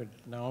that. But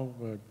now,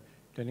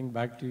 turning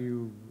back to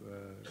you,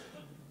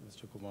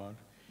 Mr. Kumar,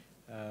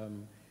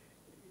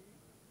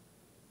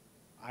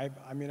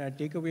 I mean, I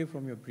take away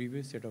from your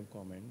previous set of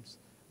comments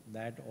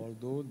that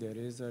although there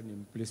is an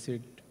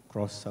implicit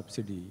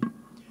cross-subsidy,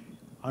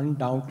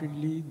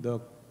 undoubtedly the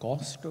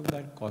cost of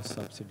that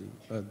cross-subsidy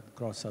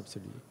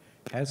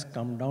has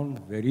come down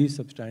very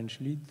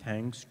substantially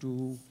thanks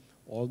to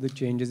all the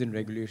changes in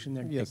regulation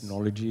and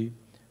technology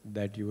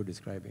that you were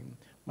describing.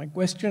 My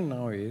question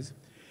now is,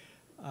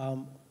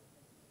 how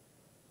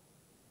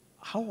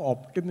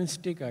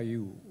optimistic are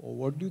you, or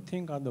what do you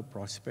think are the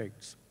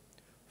prospects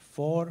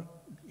for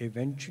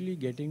eventually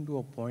getting to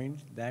a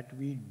point that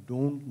we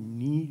don't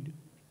need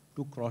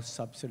to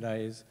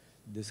cross-subsidize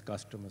this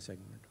customer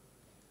segment?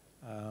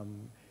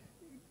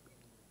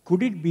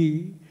 Could it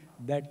be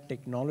that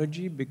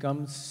technology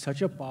becomes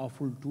such a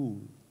powerful tool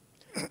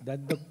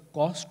that the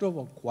cost of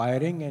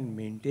acquiring and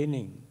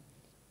maintaining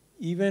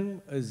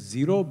even a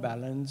zero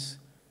balance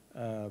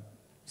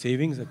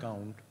savings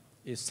account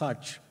is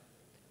such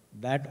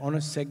that on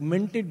a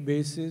segmented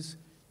basis,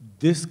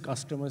 this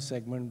customer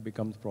segment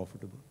becomes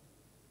profitable?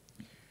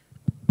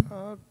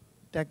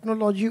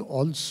 Technology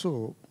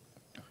also,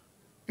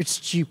 it's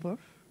cheaper,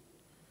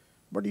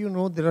 but you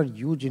know there are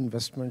huge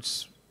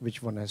investments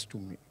which one has to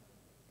make.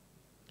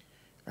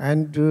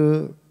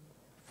 And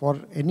for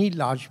any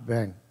large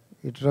bank,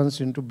 it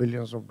runs into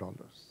billions of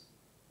dollars.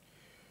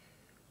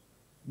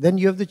 Then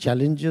you have the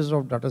challenges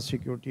of data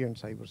security and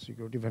cyber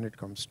security when it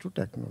comes to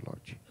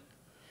technology.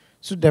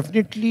 So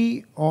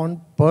definitely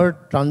on per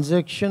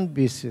transaction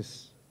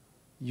basis,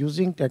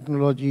 using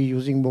technology,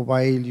 using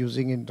mobile,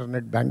 using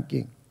internet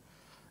banking,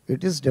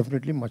 it is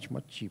definitely much,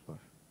 much cheaper.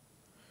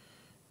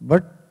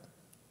 But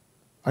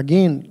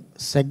again,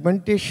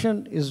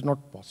 segmentation is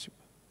not possible.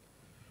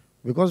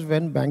 Because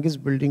when bank is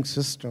building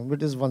system,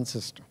 it is one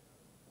system.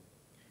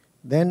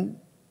 Then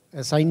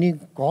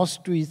assigning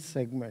cost to each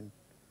segment,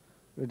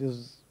 it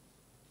is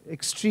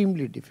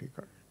extremely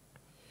difficult.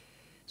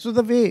 So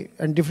the way,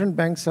 and different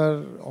banks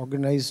are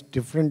organized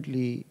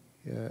differently.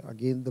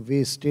 Again, the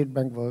way State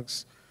Bank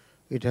works,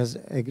 it has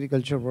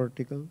agriculture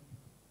vertical,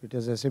 it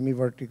has SME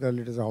vertical,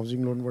 it has a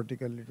housing loan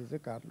vertical, it is a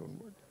car loan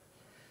vertical.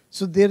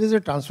 So there is a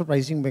transfer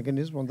pricing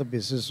mechanism on the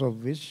basis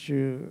of which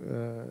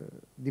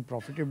the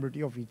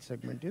profitability of each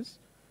segment is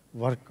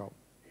work out.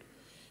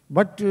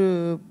 But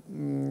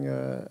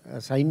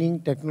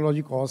assigning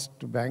technology cost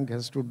to bank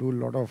has to do a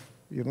lot of,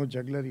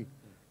 jugglery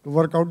to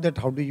work out that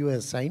how do you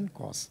assign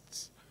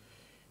costs.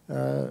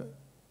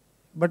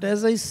 But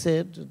as I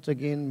said, it's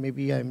again,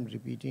 maybe I'm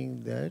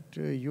repeating that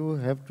you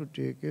have to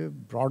take a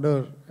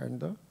broader and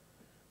the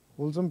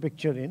wholesome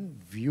picture in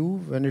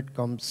view when it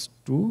comes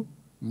to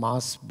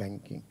mass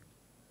banking.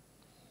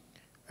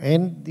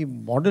 And the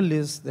model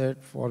is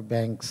that for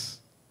banks,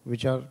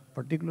 which are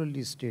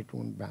particularly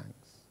state-owned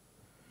banks,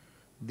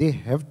 they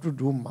have to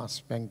do mass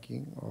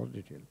banking or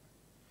retail.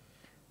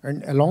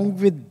 And along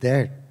with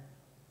that,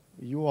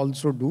 you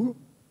also do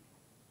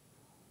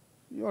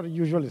your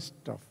usual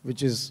stuff,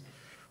 which is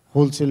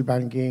wholesale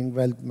banking,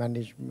 wealth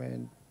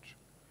management.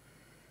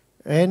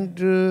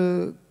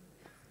 And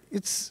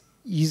it's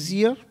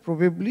easier,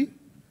 probably,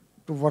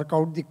 to work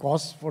out the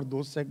costs for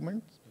those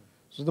segments.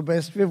 So the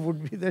best way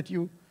would be that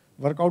you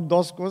work out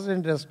those costs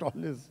and rest all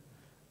is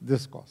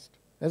this cost.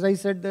 As I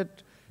said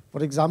that,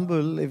 for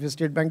example, if a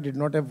state bank did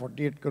not have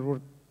 48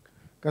 crore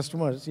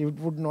customers, it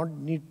would not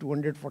need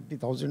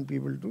 240,000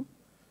 people to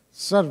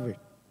serve it.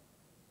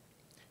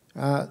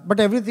 But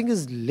everything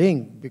is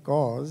linked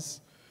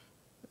because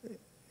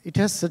it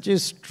has such a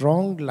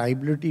strong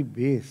liability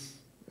base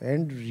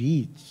and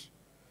reach.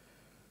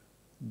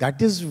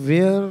 That is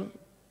where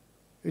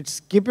its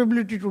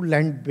capability to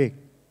lend big,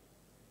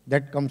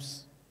 that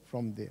comes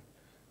from there.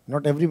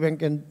 Not every bank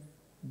can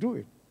do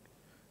it.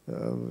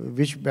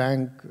 Which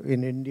bank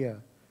in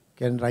India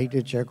can write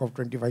a check of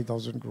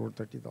 25,000 crore,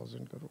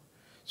 30,000 crore?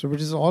 So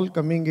it is all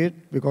coming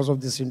because of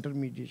this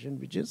intermediation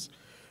which is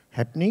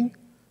happening.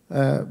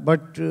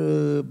 But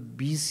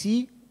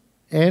BC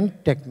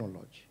and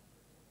technology,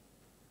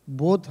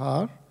 both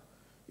are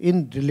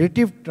in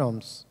relative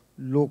terms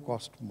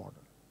low-cost model.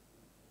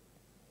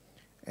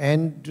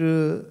 And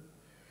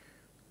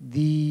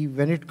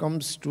when it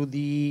comes to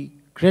the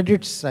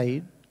credit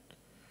side,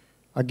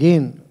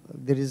 again,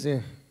 there is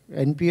a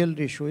NPL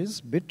ratio is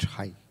a bit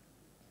high.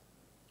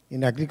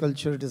 In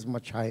agriculture, it is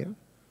much higher.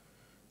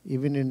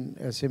 Even in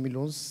SME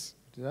loans,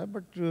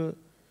 but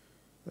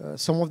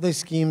some of the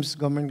schemes,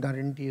 government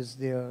guarantee is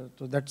there,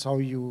 so that's how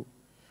you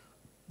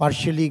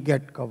partially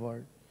get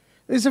covered.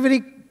 It's a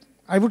very,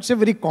 I would say,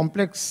 very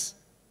complex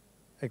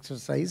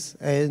exercise,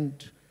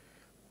 and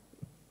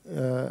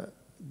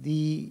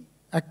the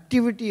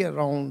activity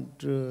around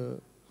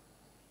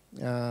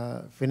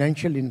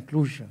financial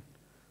inclusion,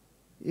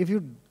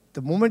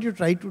 the moment you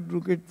try to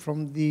do it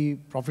from the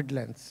profit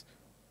lens,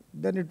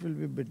 then it will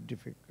be a bit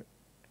difficult.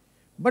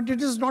 But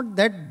it is not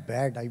that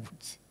bad, I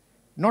would say.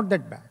 Not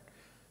that bad.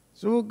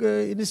 So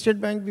in the State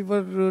Bank, we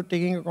were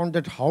taking account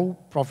that how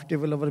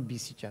profitable our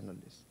BC channel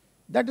is.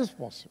 That is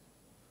possible.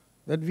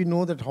 That we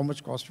know that how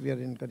much cost we are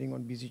incurring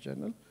on BC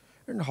channel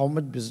and how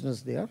much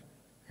business they are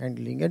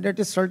handling. And at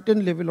a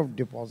certain level of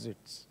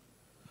deposits,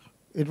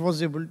 it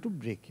was able to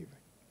break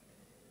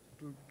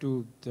even.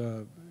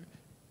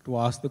 To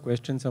ask the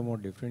question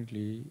somewhat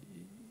differently,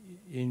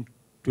 in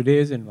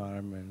today's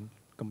environment,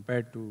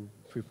 compared to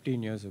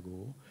 15 years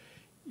ago,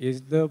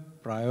 is the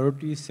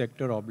priority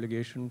sector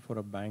obligation for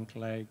a bank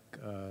like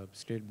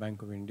State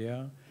Bank of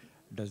India,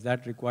 does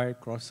that require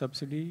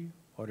cross-subsidy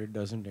or it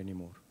doesn't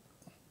anymore?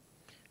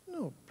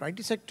 No,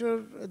 priority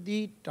sector,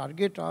 the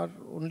target are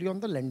only on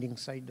the lending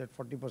side, that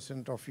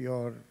 40% of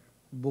your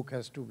book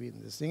has to be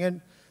in this thing.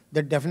 And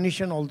the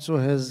definition also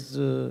has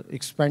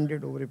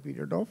expanded over a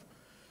period of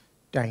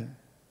time.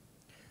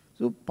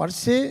 So per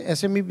se,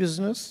 SME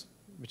business,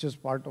 which is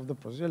part of the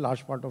process, a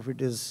large part of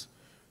it is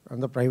on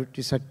the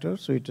priority sector,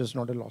 so it is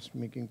not a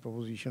loss-making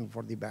proposition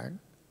for the bank.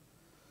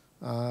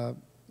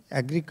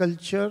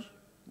 Agriculture,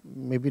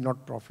 maybe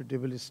not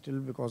profitable still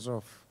because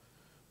of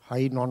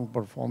high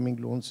non-performing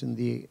loans in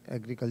the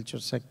agriculture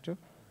sector.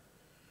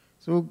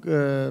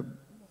 So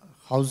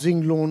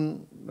housing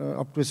loan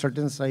up to a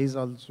certain size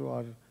also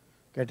are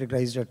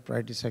categorized at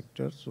priority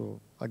sector, so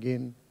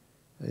again,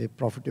 a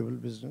profitable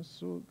business.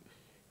 So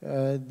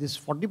this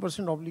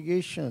 40%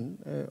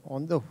 obligation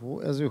on the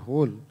whole, as a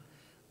whole,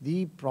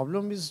 the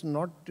problem is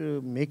not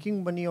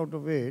making money out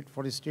of it.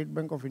 For the State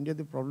Bank of India,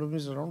 the problem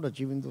is around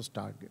achieving those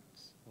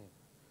targets.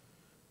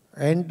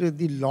 And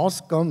the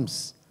loss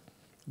comes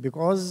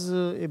because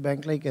a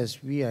bank like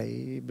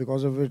SBI,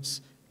 because of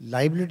its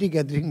liability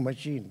gathering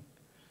machine,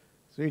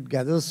 so it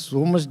gathers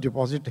so much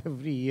deposit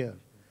every year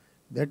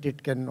that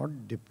it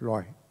cannot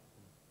deploy.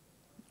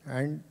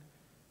 And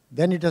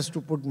then it has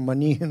to put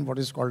money in what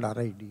is called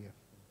RIDF.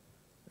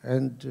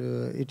 And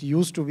it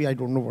used to be, I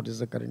don't know what is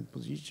the current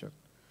position.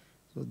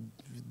 So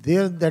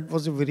there, that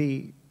was a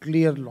very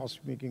clear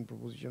loss-making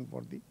proposition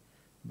for the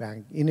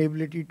bank,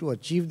 inability to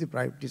achieve the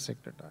priority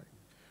sector target,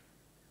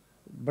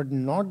 but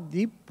not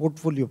the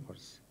portfolio per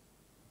se.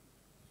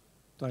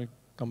 So I'll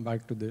come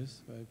back to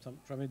this.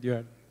 Pramit, you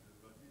had?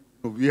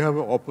 We have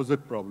an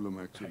opposite problem,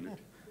 actually.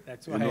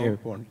 That's why I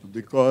want.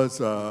 Because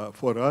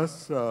for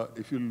us,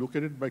 if you look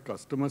at it by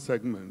customer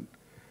segment,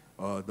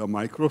 the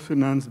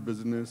microfinance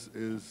business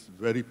is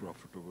very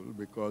profitable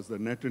because the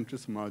net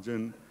interest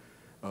margin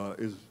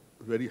is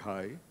very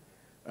high,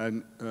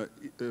 And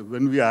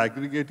when we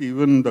aggregate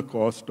even the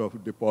cost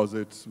of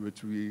deposits,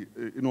 which we,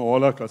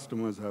 all our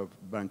customers have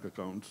bank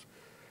accounts,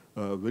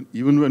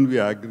 even when we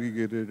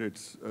aggregate it,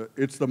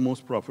 it's the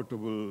most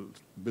profitable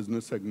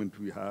business segment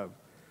we have.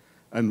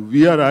 And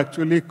we are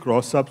actually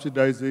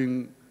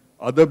cross-subsidizing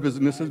other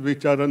businesses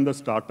which are in the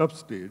startup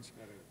stage,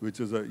 which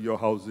is your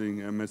housing,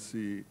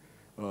 MSC,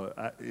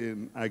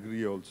 in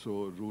agri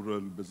also,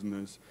 rural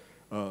business.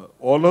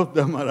 All of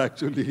them are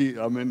actually,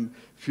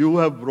 few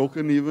have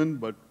broken even,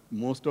 but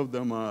most of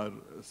them are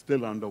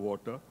still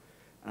underwater.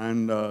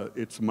 And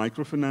it's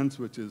microfinance,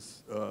 which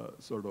is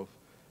sort of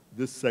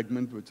this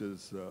segment which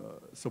is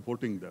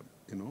supporting them,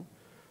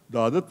 The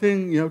other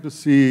thing you have to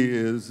see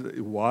is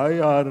why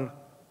are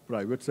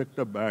private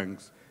sector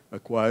banks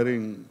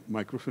acquiring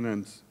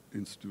microfinance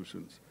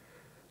institutions?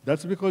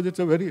 That's because it's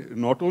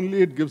not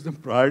only it gives them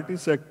priority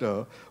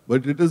sector,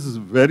 but it is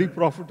very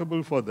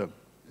profitable for them,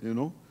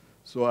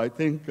 So I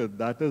think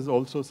that is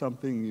also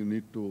something you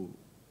need to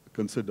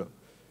consider.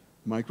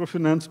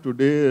 Microfinance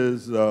today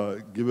is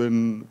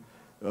given,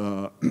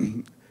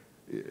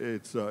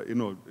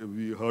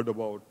 we heard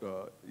about,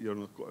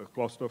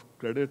 cost of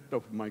credit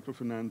of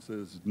microfinance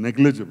is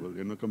negligible,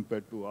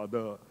 compared to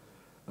other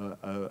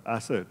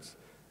assets.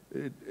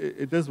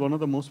 It is one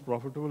of the most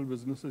profitable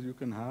businesses you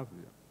can have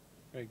here.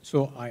 Right.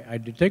 So I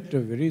detect a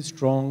very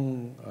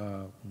strong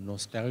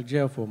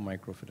nostalgia for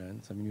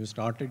microfinance. You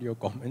started your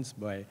comments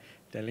by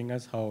telling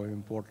us how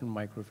important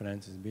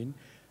microfinance has been.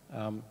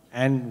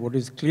 And what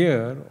is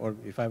clear, or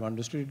if I've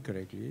understood it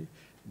correctly,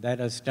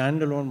 that a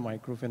standalone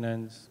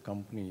microfinance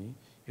company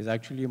is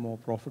actually more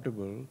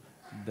profitable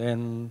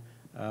than,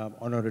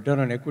 on a return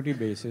on equity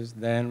basis,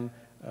 than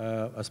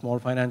a small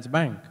finance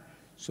bank.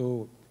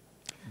 So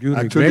do you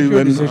regret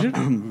your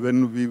decision?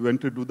 When we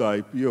went to do the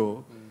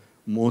IPO,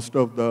 most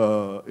of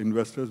the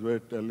investors were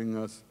telling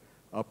us,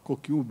 "Aapko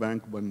kyun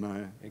bank banna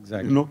hai?"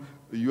 Exactly.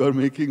 You are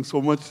making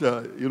so much,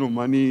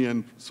 money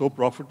and so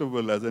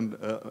profitable as an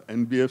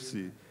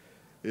NBFC.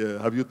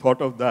 Have you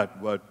thought of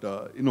that? But,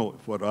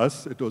 for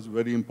us, it was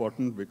very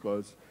important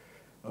because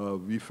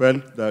we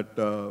felt that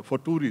for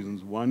two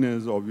reasons. One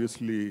is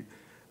obviously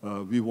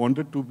we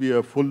wanted to be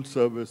a full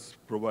service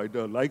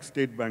provider like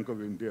State Bank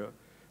of India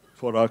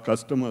for our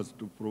customers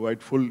to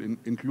provide full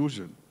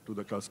inclusion to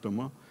the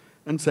customer.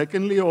 And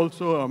secondly,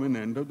 also,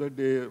 end of the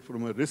day,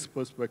 from a risk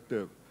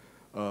perspective,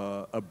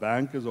 a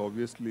bank is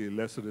obviously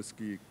less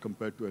risky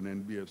compared to an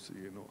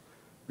NBFC,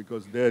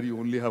 because there you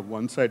only have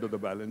one side of the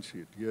balance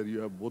sheet. Here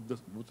you have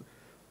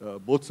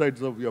both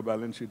sides of your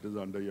balance sheet is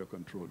under your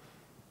control.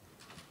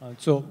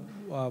 So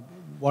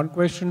one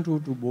question to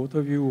both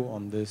of you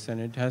on this,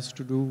 and it has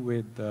to do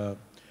with,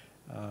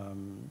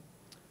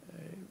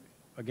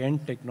 again,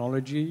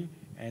 technology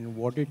and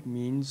what it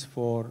means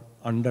for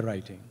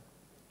underwriting,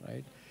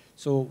 right?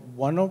 So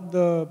one of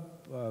the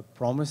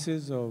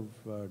promises of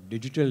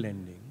digital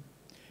lending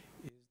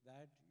is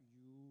that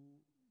you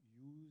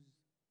use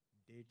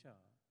data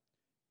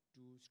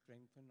to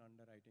strengthen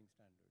underwriting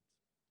standards,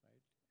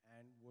 right?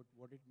 And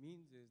what it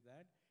means is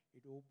that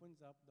it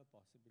opens up the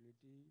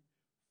possibility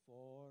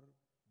for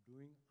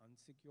doing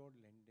unsecured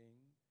lending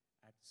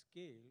at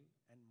scale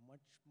and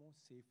much more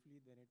safely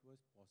than it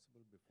was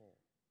possible before.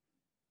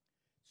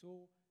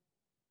 So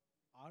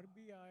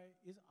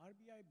is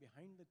RBI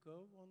behind the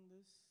curve on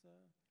this?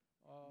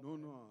 No.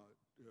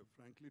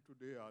 Frankly,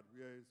 today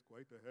RBI is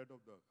quite ahead of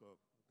the curve,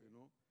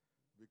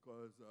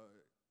 because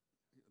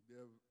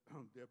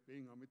they're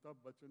paying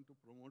Amitabh Bachchan to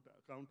promote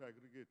account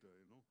aggregator,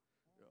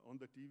 on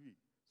the TV.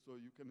 So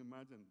you can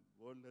imagine,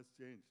 world has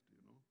changed,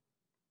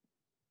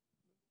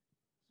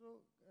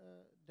 So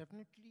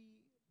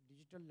definitely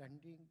digital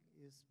lending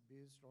is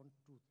based on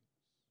two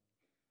things.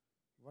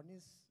 One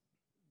is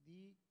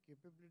the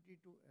capability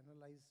to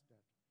analyze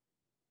data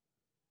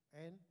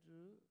and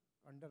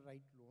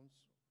underwrite loans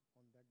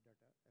on that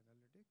data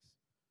analytics.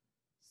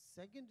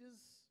 Second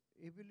is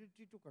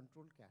ability to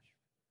control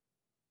cash.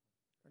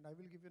 And I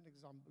will give you an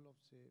example of,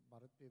 say,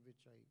 BharatPay,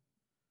 which I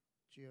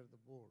chair the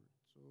board.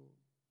 So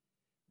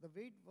the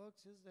way it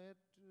works is that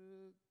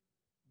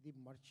the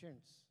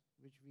merchants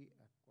which we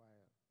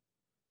acquire,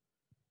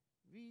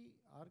 we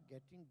are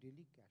getting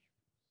daily cash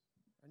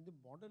flows. And the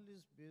model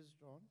is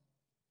based on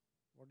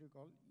what we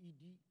call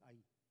EDI.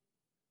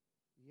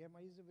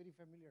 EMI is a very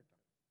familiar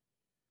term.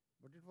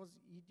 But it was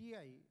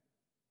EDI,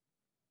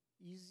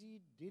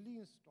 easy daily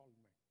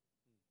installment,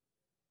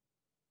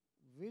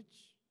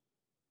 which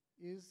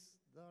is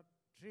the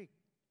trick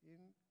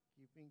in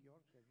keeping your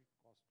credit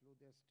cost low.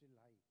 They're still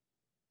high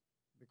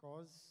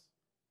because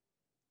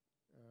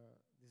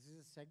this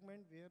is a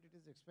segment where it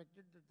is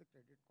expected that the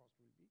credit cost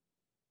will be high.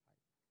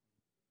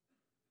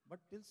 But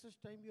till such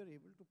time you are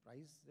able to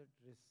price that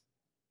risk,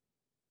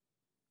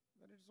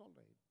 then it's all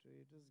right.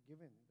 It is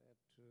given that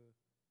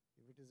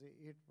if it is a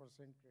 8%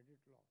 credit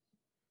loss,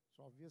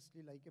 so obviously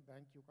like a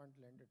bank you can't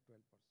lend at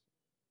 12%.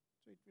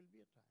 So it will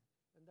be a tie.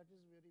 And that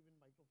is where even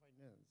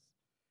microfinance,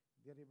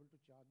 they are able to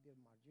charge their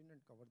margin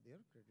and cover their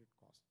credit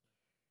cost.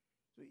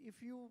 So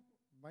if you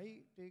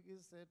My take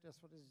is that as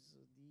far as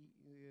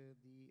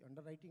the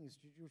underwriting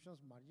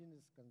institution's margin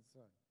is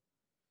concerned,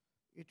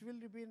 it will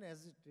remain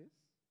as it is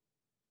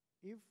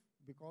if,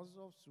 because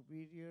of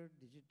superior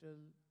digital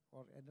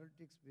or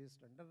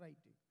analytics-based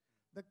underwriting,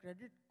 the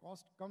credit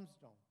cost comes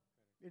down.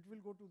 Correct. It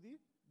will go to the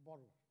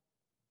borrower.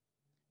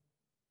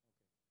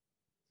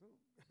 Okay.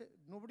 So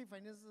nobody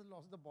finances the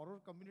loss. The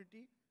borrower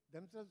community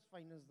themselves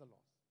finance the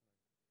loss.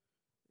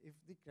 If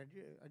the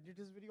credit, and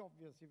it is very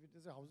obvious, if it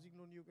is a housing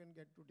loan, you can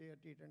get today at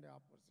 8.5%.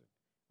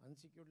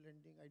 Unsecured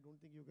lending, I don't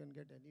think you can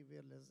get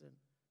anywhere less than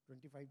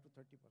 25 to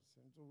 30%.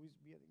 So who is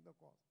bearing the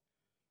cost?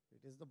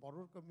 It is the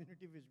borrower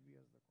community which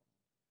bears the cost.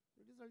 So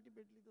it is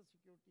ultimately the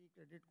security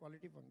credit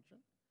quality function.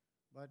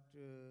 But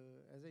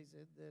as I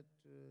said that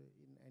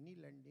in any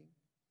lending,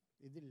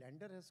 if the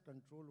lender has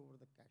control over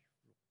the cash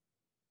flow,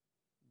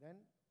 then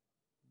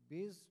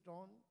based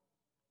on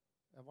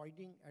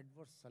avoiding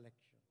adverse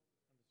selection,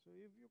 so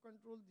if you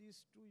control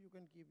these two, you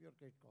can keep your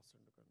credit costs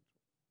under control.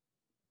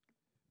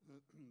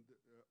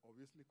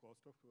 Obviously,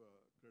 cost of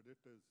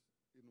credit is,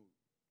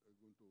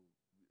 going to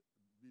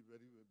be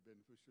very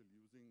beneficial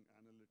using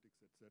analytics,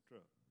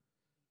 etc.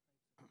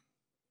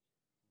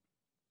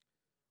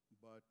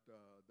 But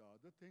the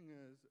other thing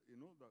is,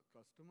 the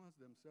customers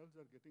themselves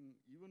are getting,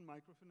 even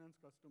microfinance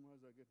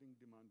customers are getting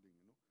demanding,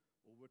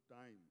 over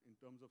time in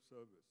terms of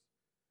service.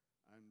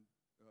 And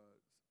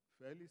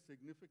fairly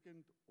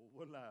significant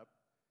overlap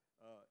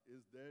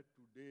is there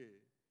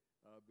today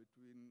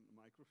between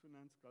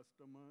microfinance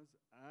customers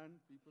and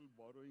people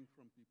borrowing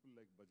from people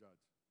like Bajaj.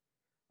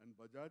 And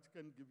Bajaj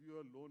can give you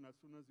a loan as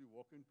soon as you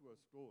walk into a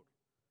store.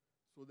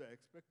 So the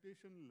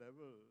expectation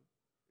level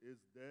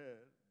is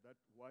there that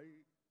why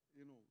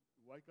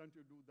can't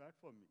you do that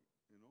for me,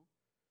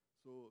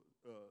 So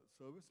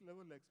service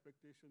level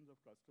expectations of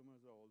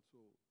customers are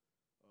also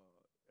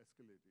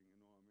escalating,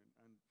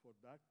 and for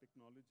that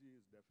technology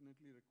is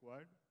definitely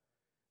required.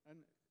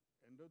 And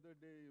end of the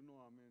day,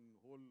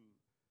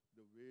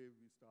 the way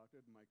we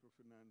started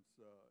microfinance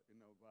in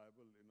a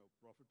viable,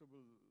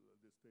 profitable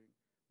this thing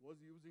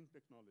was using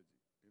technology,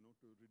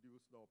 to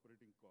reduce the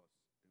operating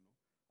costs,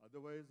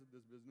 Otherwise,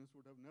 this business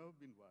would have never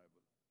been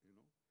viable,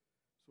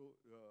 So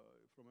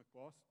from a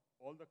cost,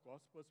 all the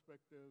cost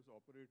perspectives,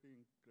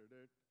 operating,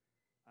 credit,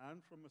 and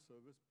from a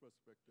service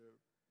perspective,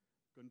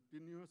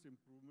 continuous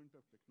improvement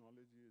of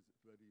technology is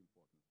very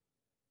important.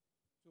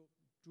 So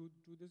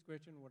to this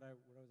question, what I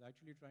was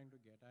actually trying to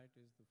get at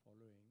is the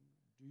following.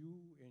 Do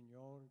you, in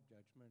your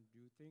judgment,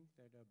 do you think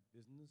that a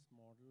business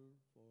model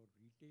for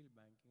retail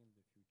banking in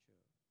the future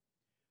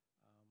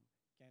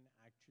can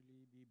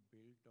actually be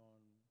built on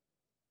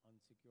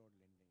unsecured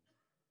lending?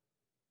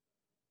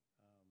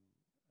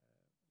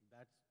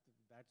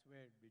 That's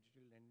where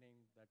digital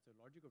lending, that's the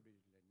logic of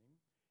digital lending.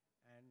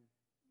 And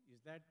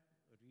is that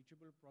a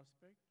reachable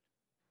prospect?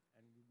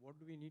 And what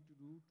do we need to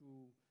do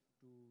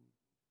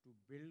to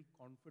build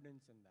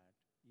confidence in that,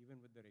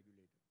 even with the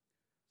regulator?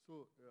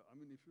 So,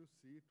 if you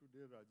see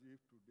today, Rajiv,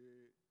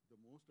 today,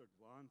 the most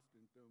advanced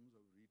in terms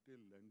of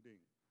retail lending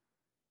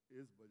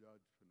is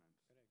Bajaj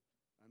Finance. Correct.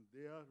 And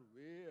they are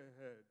way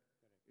ahead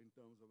Correct. in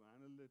terms of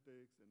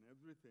analytics and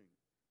everything.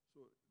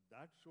 So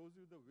that shows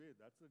you the way.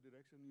 That's the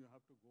direction you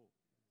have to go.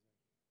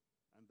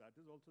 Exactly. And that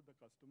is also the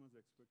customer's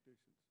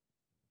expectations.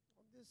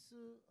 On this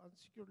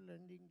unsecured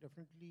lending,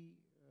 definitely,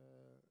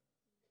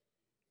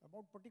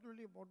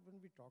 particularly about when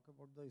we talk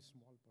about the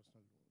small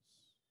personal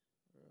loans.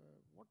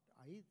 What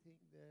I think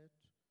that,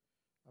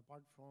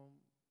 apart from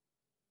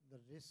the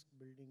risk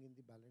building in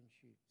the balance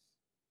sheets,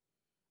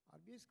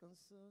 RBI's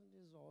concern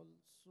is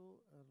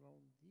also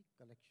around the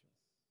collections.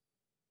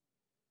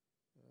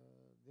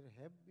 There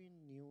have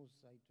been news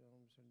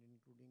items, and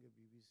including a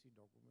BBC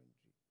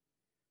documentary,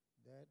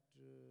 that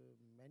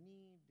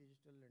many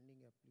digital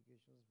lending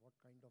applications, what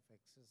kind of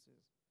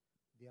excesses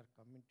they are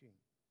committing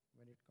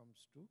when it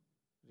comes to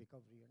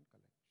recovery and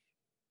collection.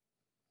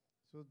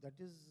 So that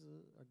is,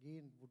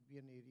 again, would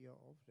be an area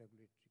of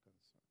regulatory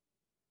concern.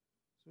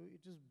 So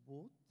it is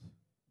both,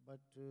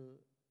 but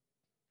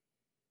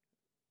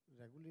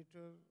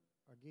regulator,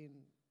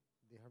 again,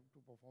 they have to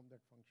perform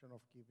that function of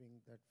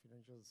keeping that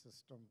financial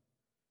system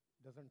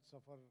doesn't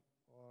suffer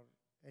or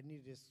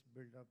any risk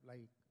build up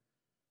like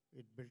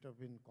it built up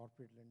in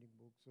corporate lending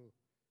book. So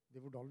there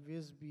would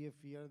always be a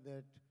fear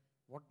that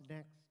what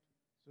next?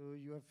 So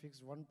you have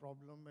fixed one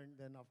problem and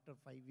then after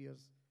 5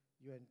 years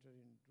you enter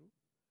into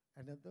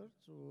another.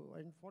 So,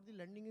 and for the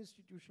lending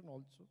institution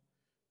also,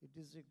 it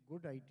is a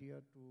good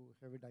idea to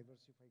have a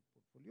diversified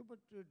portfolio. But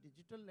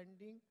digital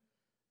lending,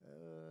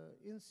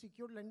 in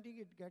secured lending,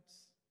 it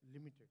gets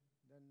limited.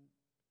 Then,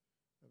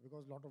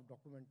 because a lot of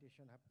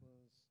documentation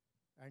happens,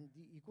 and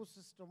the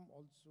ecosystem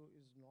also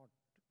is not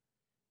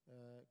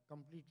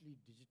completely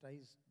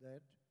digitized,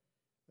 that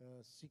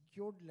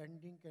secured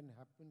lending can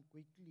happen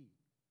quickly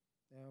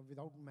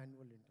without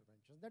manual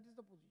interventions. That is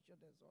the position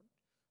as on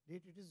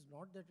date. It is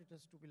not that it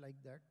has to be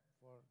like that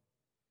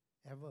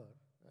forever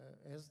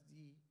as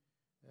the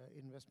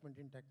investment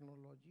in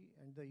technology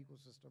and the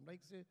ecosystem.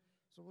 Like say,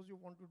 suppose you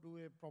want to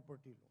do a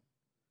property loan.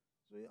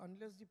 So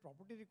unless the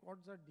property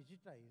records are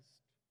digitized,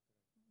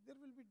 there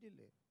will be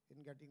delay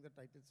in getting the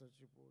title search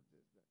report,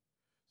 this, that.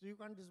 So you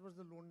can't disburse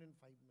the loan in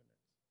 5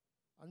 minutes.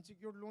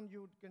 Unsecured loan,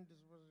 you can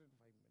disburse in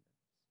 5 minutes.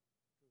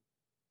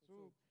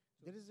 So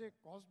there is a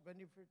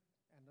cost-benefit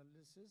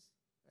analysis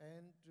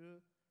and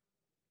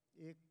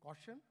a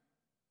caution.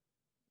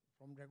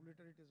 From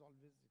regulator, it is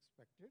always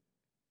expected.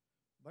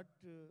 But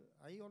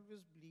I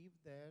always believe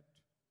that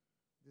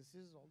this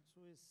is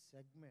also a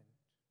segment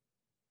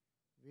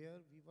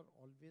where we were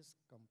always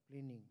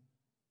complaining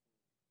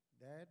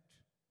that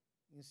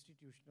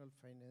institutional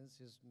finance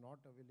is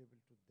not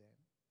available to them.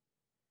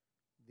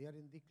 They are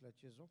in the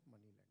clutches of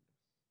money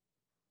lenders,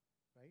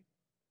 right?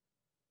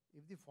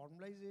 If the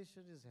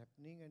formalization is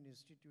happening and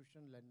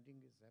institutional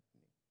lending is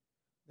happening,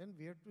 then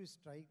we have to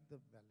strike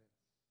the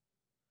balance.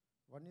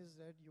 One is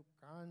that you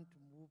can't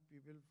move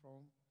people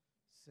from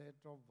set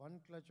of one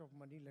clutch of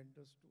money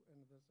lenders to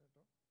another set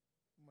of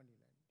money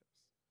lenders.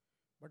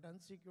 But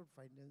unsecured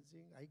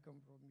financing, I come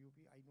from UP,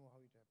 I know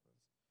how it happens.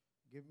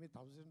 Give me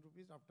 1,000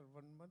 rupees, after 1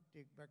 month,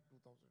 take back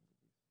 2,000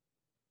 rupees.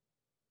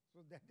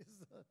 So that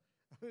is,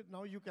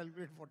 now you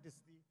calculate what is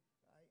the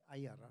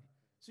IRR.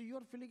 So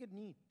you are feeling a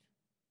need.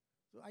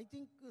 So I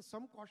think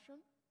some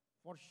caution,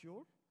 for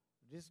sure,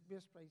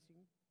 risk-based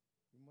pricing,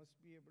 you must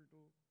be able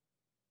to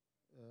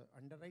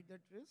underwrite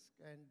that risk,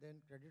 and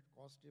then credit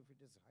cost, if it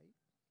is high,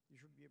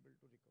 you should be able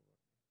to recover.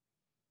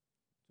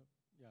 So,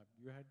 yeah,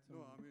 you had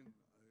some... No, I mean,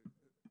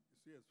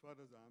 see, as far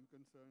as I'm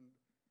concerned,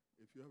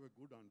 if you have a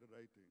good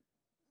underwriting,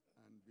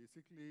 and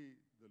basically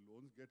the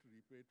loans get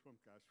repaid from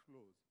cash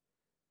flows,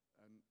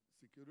 and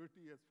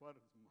security, as far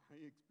as my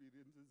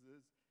experiences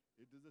is,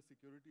 it is a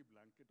security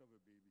blanket of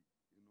a baby,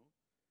 you know.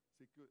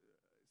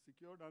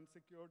 Secured,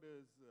 unsecured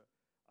is,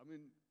 I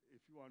mean,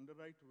 if you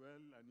underwrite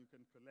well and you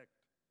can collect,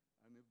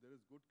 and if there is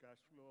good cash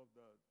flow of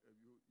the,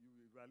 you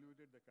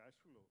evaluated the cash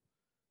flow,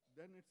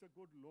 then it's a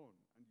good loan.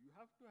 And you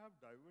have to have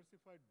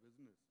diversified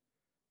business.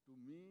 To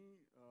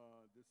me,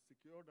 this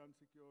secured,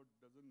 unsecured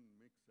doesn't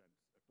make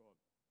sense at all,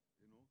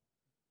 you know.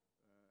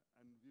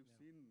 And we've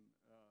seen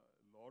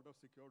a lot of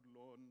secured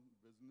loan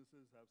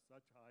businesses have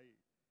such high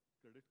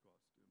credit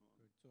cost, you know.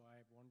 Good. So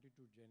I wanted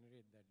to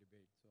generate that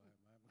debate, so I'm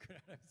glad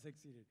I've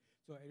succeeded.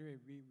 So anyway,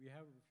 we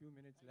have a few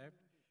minutes left.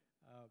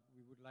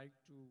 We would like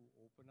to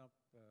open up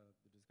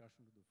the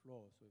discussion to the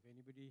floor. So if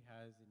anybody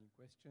has any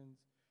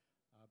questions,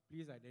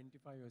 please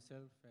identify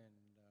yourself, and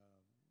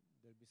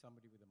there'll be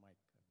somebody with a mic,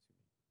 I'm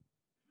assuming.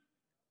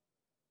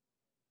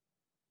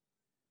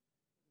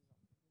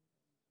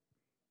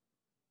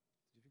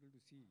 It's difficult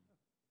to see.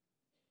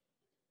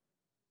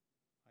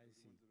 I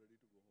see. Everyone's ready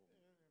to go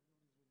home.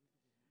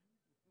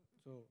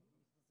 So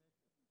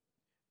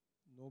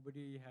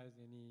nobody has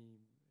any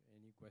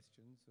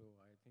questions, so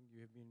I think you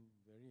have been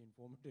very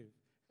informative.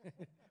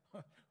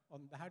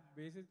 On that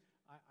basis,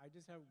 I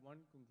just have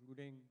one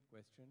concluding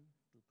question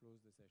to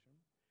close the session.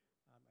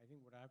 I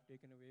think what I've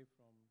taken away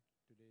from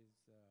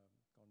today's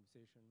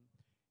conversation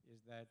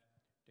is that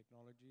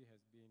technology has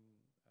been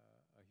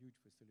a huge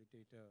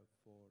facilitator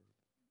for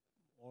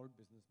all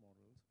business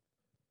models.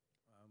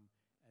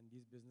 And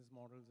these business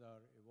models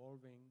are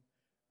evolving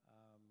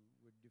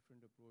with different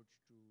approach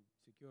to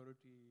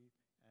security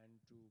and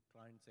to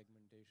client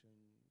segmentation,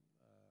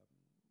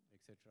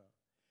 etc.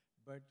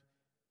 But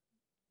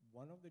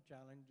one of the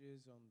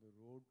challenges on the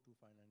road to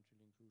financial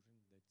inclusion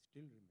that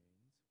still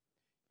remains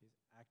is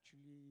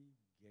actually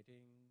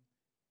getting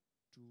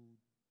to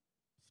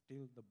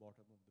still the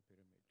bottom of the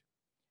pyramid.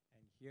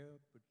 And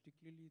here,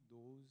 particularly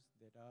those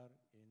that are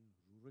in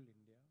rural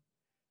India,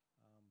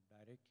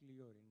 directly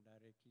or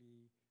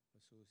indirectly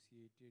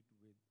associated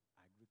with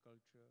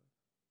agriculture,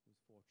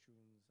 whose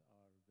fortunes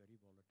are very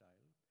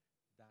volatile,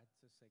 that's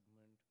a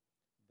segment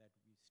that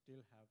we still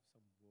have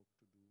some work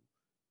to do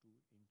to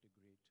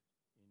integrate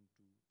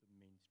into the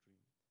mainstream.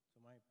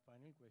 So my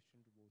final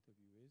question to both of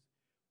you is,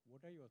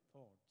 what are your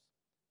thoughts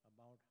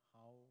about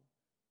how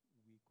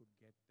we could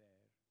get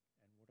there,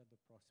 and what are the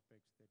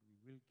prospects that we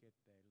will get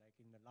there? Like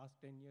in the last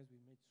 10 years,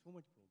 we made so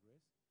much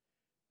progress.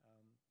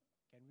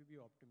 Can we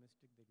be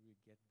optimistic that we'll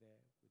get there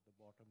with the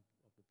bottom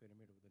of the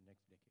pyramid over the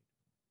next decade?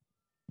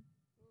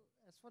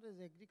 As far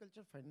as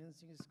agriculture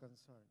financing is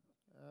concerned,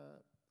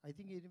 I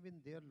think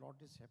even there a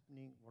lot is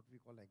happening, what we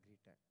call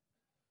agri-tech.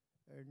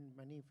 And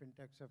many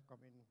fintechs have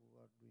come in who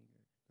are doing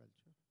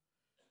agriculture.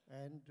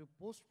 And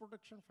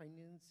post-production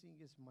financing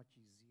is much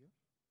easier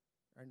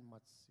and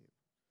much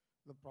safer.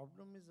 The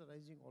problem is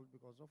arising all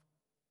because of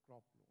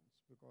crop loans,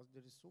 because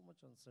there is so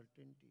much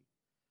uncertainty.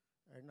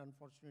 And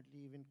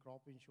unfortunately, even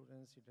crop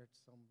insurance, it had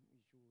some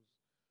issues.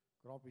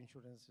 Crop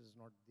insurance is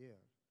not there.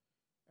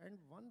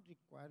 And one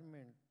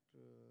requirement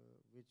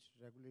which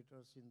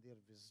regulators in their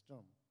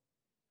wisdom,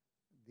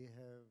 they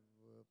have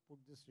put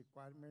this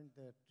requirement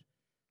that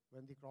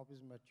when the crop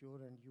is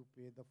mature and you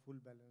pay the full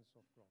balance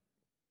of crop,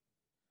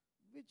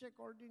 which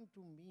according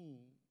to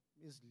me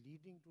is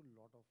leading to a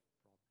lot of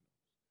problems.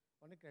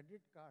 On a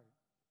credit card,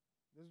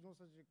 there's no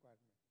such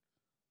requirement.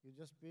 You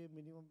just pay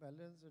minimum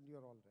balance and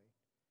you're all right.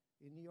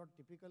 In your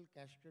typical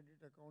cash credit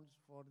accounts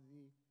for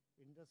the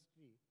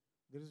industry,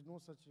 There is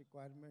no such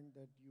requirement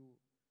that you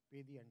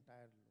pay the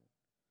entire loan.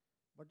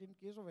 But in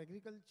case of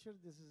agriculture,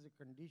 this is a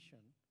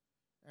condition.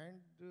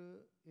 And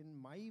in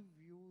my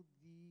view,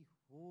 the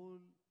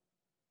whole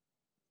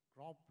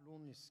crop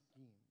loan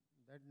scheme,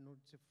 that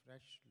notes a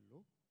fresh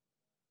look.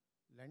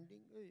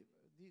 Lending,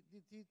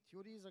 the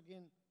theory is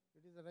again,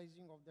 it is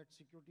arising of that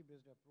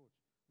security-based approach.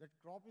 That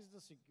crop is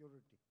the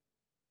security.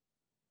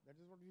 That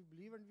is what we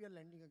believe, and we are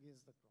lending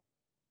against the crop.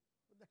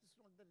 But that is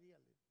not the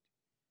reality.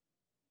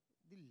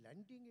 The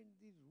lending in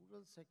the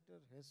rural sector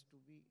has to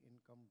be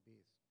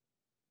income-based,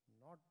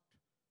 not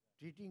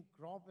treating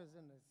crop as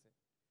an asset.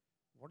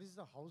 What is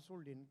the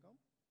household income?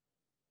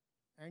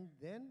 And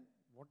then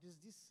what is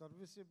the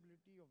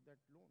serviceability of that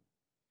loan?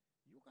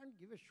 You can't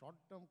give a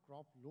short-term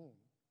crop loan.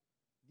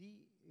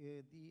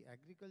 The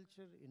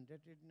agriculture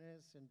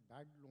indebtedness and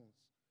bad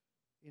loans,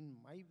 in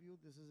my view,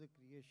 this is a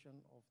creation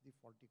of the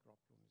faulty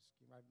crop loan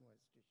scheme. I have no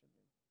hesitation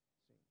in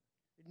saying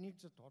that. It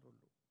needs a thorough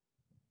look.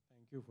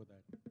 Thank you for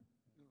that.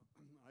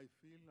 I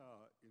feel,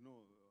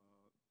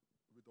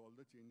 with all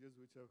the changes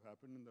which have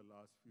happened in the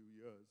last few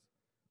years,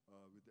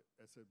 with the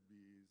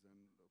SFBs and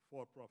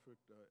for-profit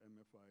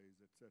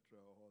MFIs,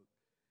 etc., all,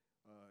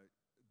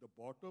 the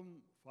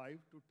bottom 5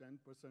 to 10%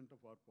 of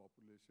our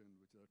population,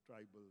 which are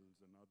tribals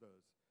and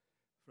others,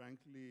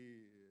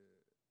 frankly,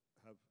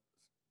 have,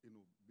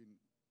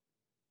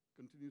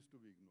 continues to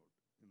be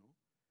ignored,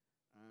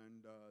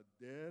 And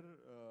there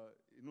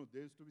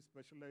used to be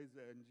specialized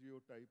NGO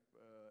type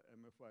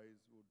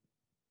MFIs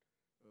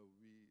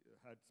we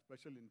had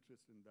special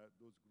interest in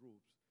those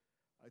groups.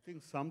 I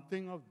think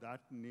something of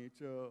that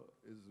nature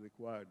is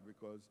required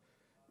because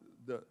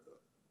the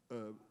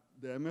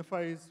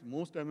MFIs,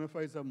 most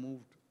MFIs are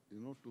moved,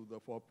 to the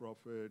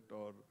for-profit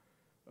or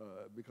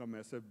become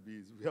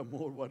SFBs. We are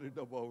more worried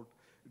about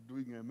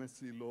doing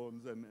MSC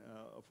loans and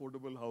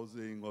affordable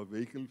housing or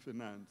vehicle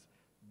finance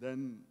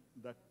than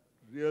that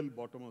real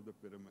bottom of the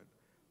pyramid.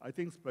 I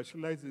think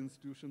specialized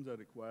institutions are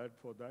required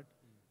for that,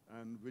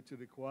 and which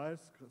requires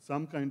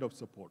some kind of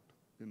support,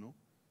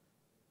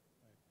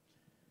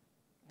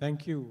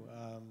 Thank you.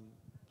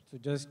 So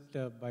just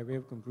by way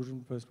of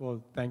conclusion, first of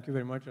all, thank you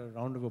very much. A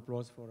round of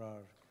applause for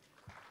our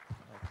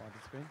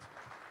participants.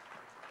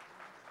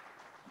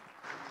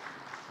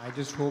 I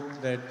just hope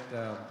that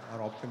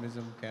our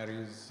optimism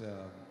carries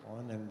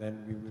on, and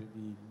then we will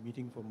be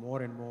meeting for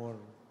more and more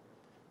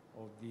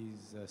of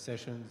these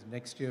sessions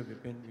next year.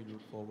 Vipin, we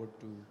look forward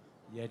to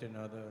yet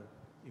another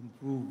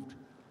improved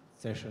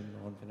session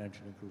on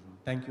financial inclusion.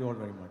 Thank you all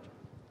very much.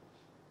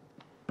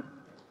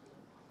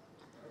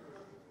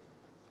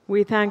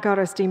 We thank our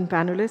esteemed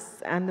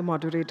panelists and the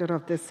moderator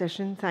of this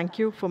session. Thank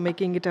you for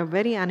making it a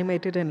very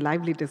animated and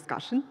lively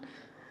discussion.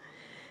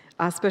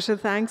 Our special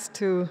thanks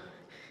to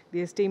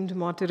the esteemed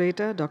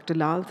moderator, Dr.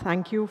 Lal.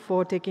 Thank you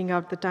for taking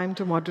out the time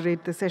to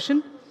moderate the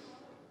session.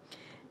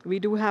 We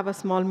do have a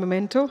small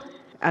memento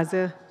as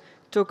a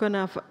token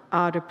of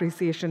our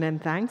appreciation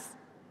and thanks.